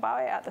talking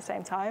about it at the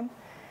same time.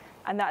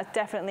 And that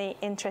definitely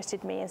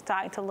interested me in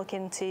starting to look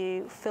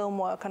into film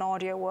work and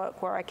audio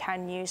work where I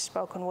can use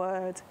spoken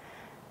word.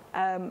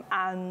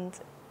 And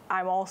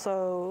I'm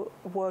also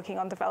working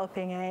on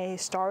developing a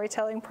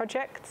storytelling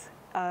project.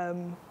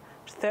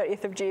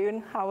 30th of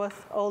June,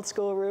 Haworth Old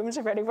School Rooms,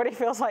 if anybody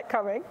feels like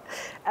coming,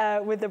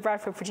 with the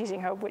Bradford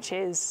Producing Hub, which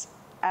is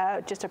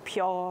just a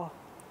pure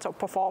sort of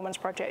performance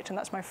project. And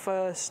that's my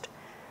first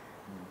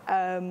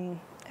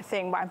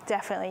thing, but I'm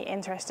definitely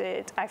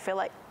interested. I feel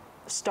like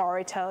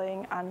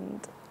storytelling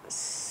and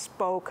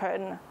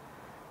spoken,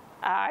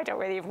 I don't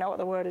really even know what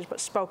the word is, but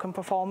spoken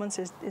performance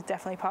is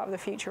definitely part of the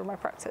future of my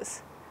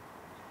practice.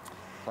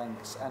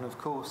 Thanks. And of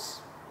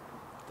course,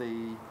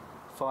 the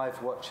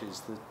 5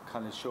 watches, the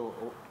kind of short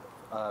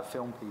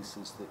film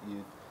pieces that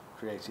you've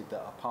created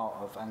that are part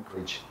of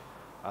Anchorage,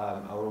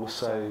 are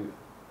also,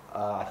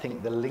 I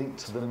think the link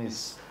to them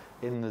is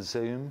in the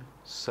Zoom,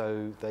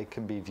 so they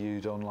can be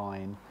viewed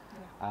online.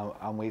 Yeah.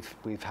 And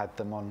we've had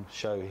them on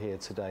show here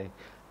today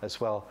as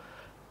well.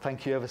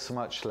 Thank you ever so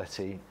much,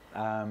 Letty.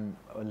 I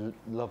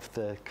love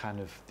the kind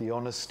of the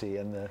honesty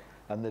and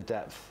the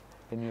depth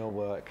in your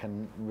work,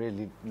 and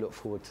really look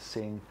forward to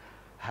seeing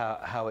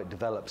how it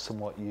develops and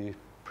what you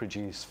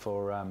produce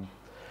for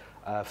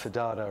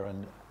Dada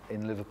and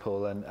in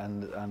Liverpool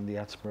and the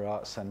Attenborough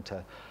Arts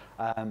Centre.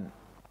 I'd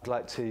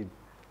like to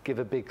give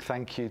a big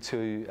thank you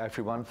to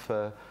everyone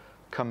for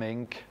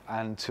coming,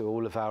 and to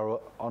all of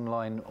our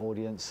online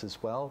audience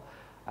as well.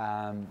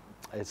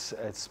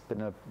 It's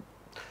been a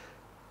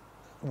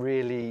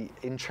really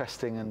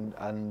interesting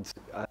and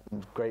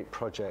great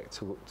project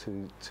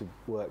to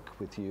work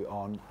with you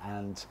on,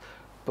 and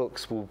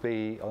books will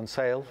be on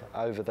sale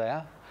over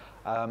there.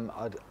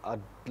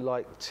 I'd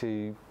like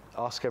to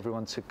ask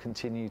everyone to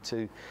continue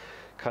to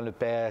kind of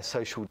bear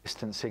social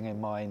distancing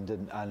in mind,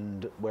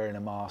 and wearing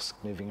a mask,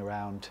 moving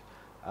around.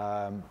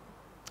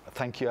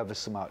 Thank you ever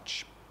so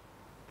much.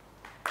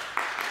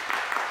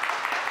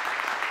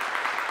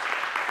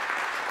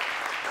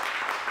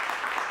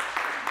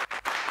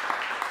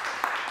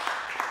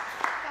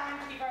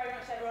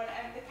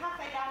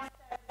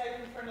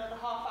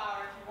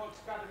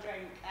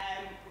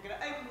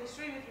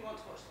 If you want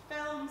to watch the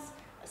films,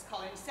 as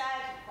Colin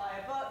said, buy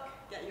a book,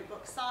 get your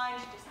book signed,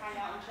 just hang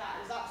out and chat.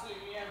 There's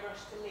absolutely no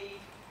rush to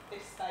leave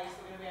this space.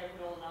 We're going to be open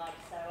all night.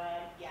 So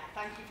yeah,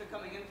 thank you for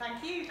coming, and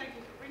thank you for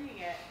bringing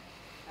it.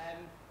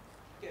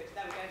 Good,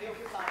 there we go, the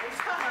awkward silence.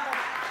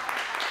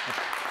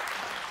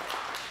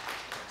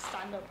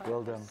 Stand up.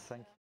 Well done,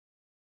 thank you.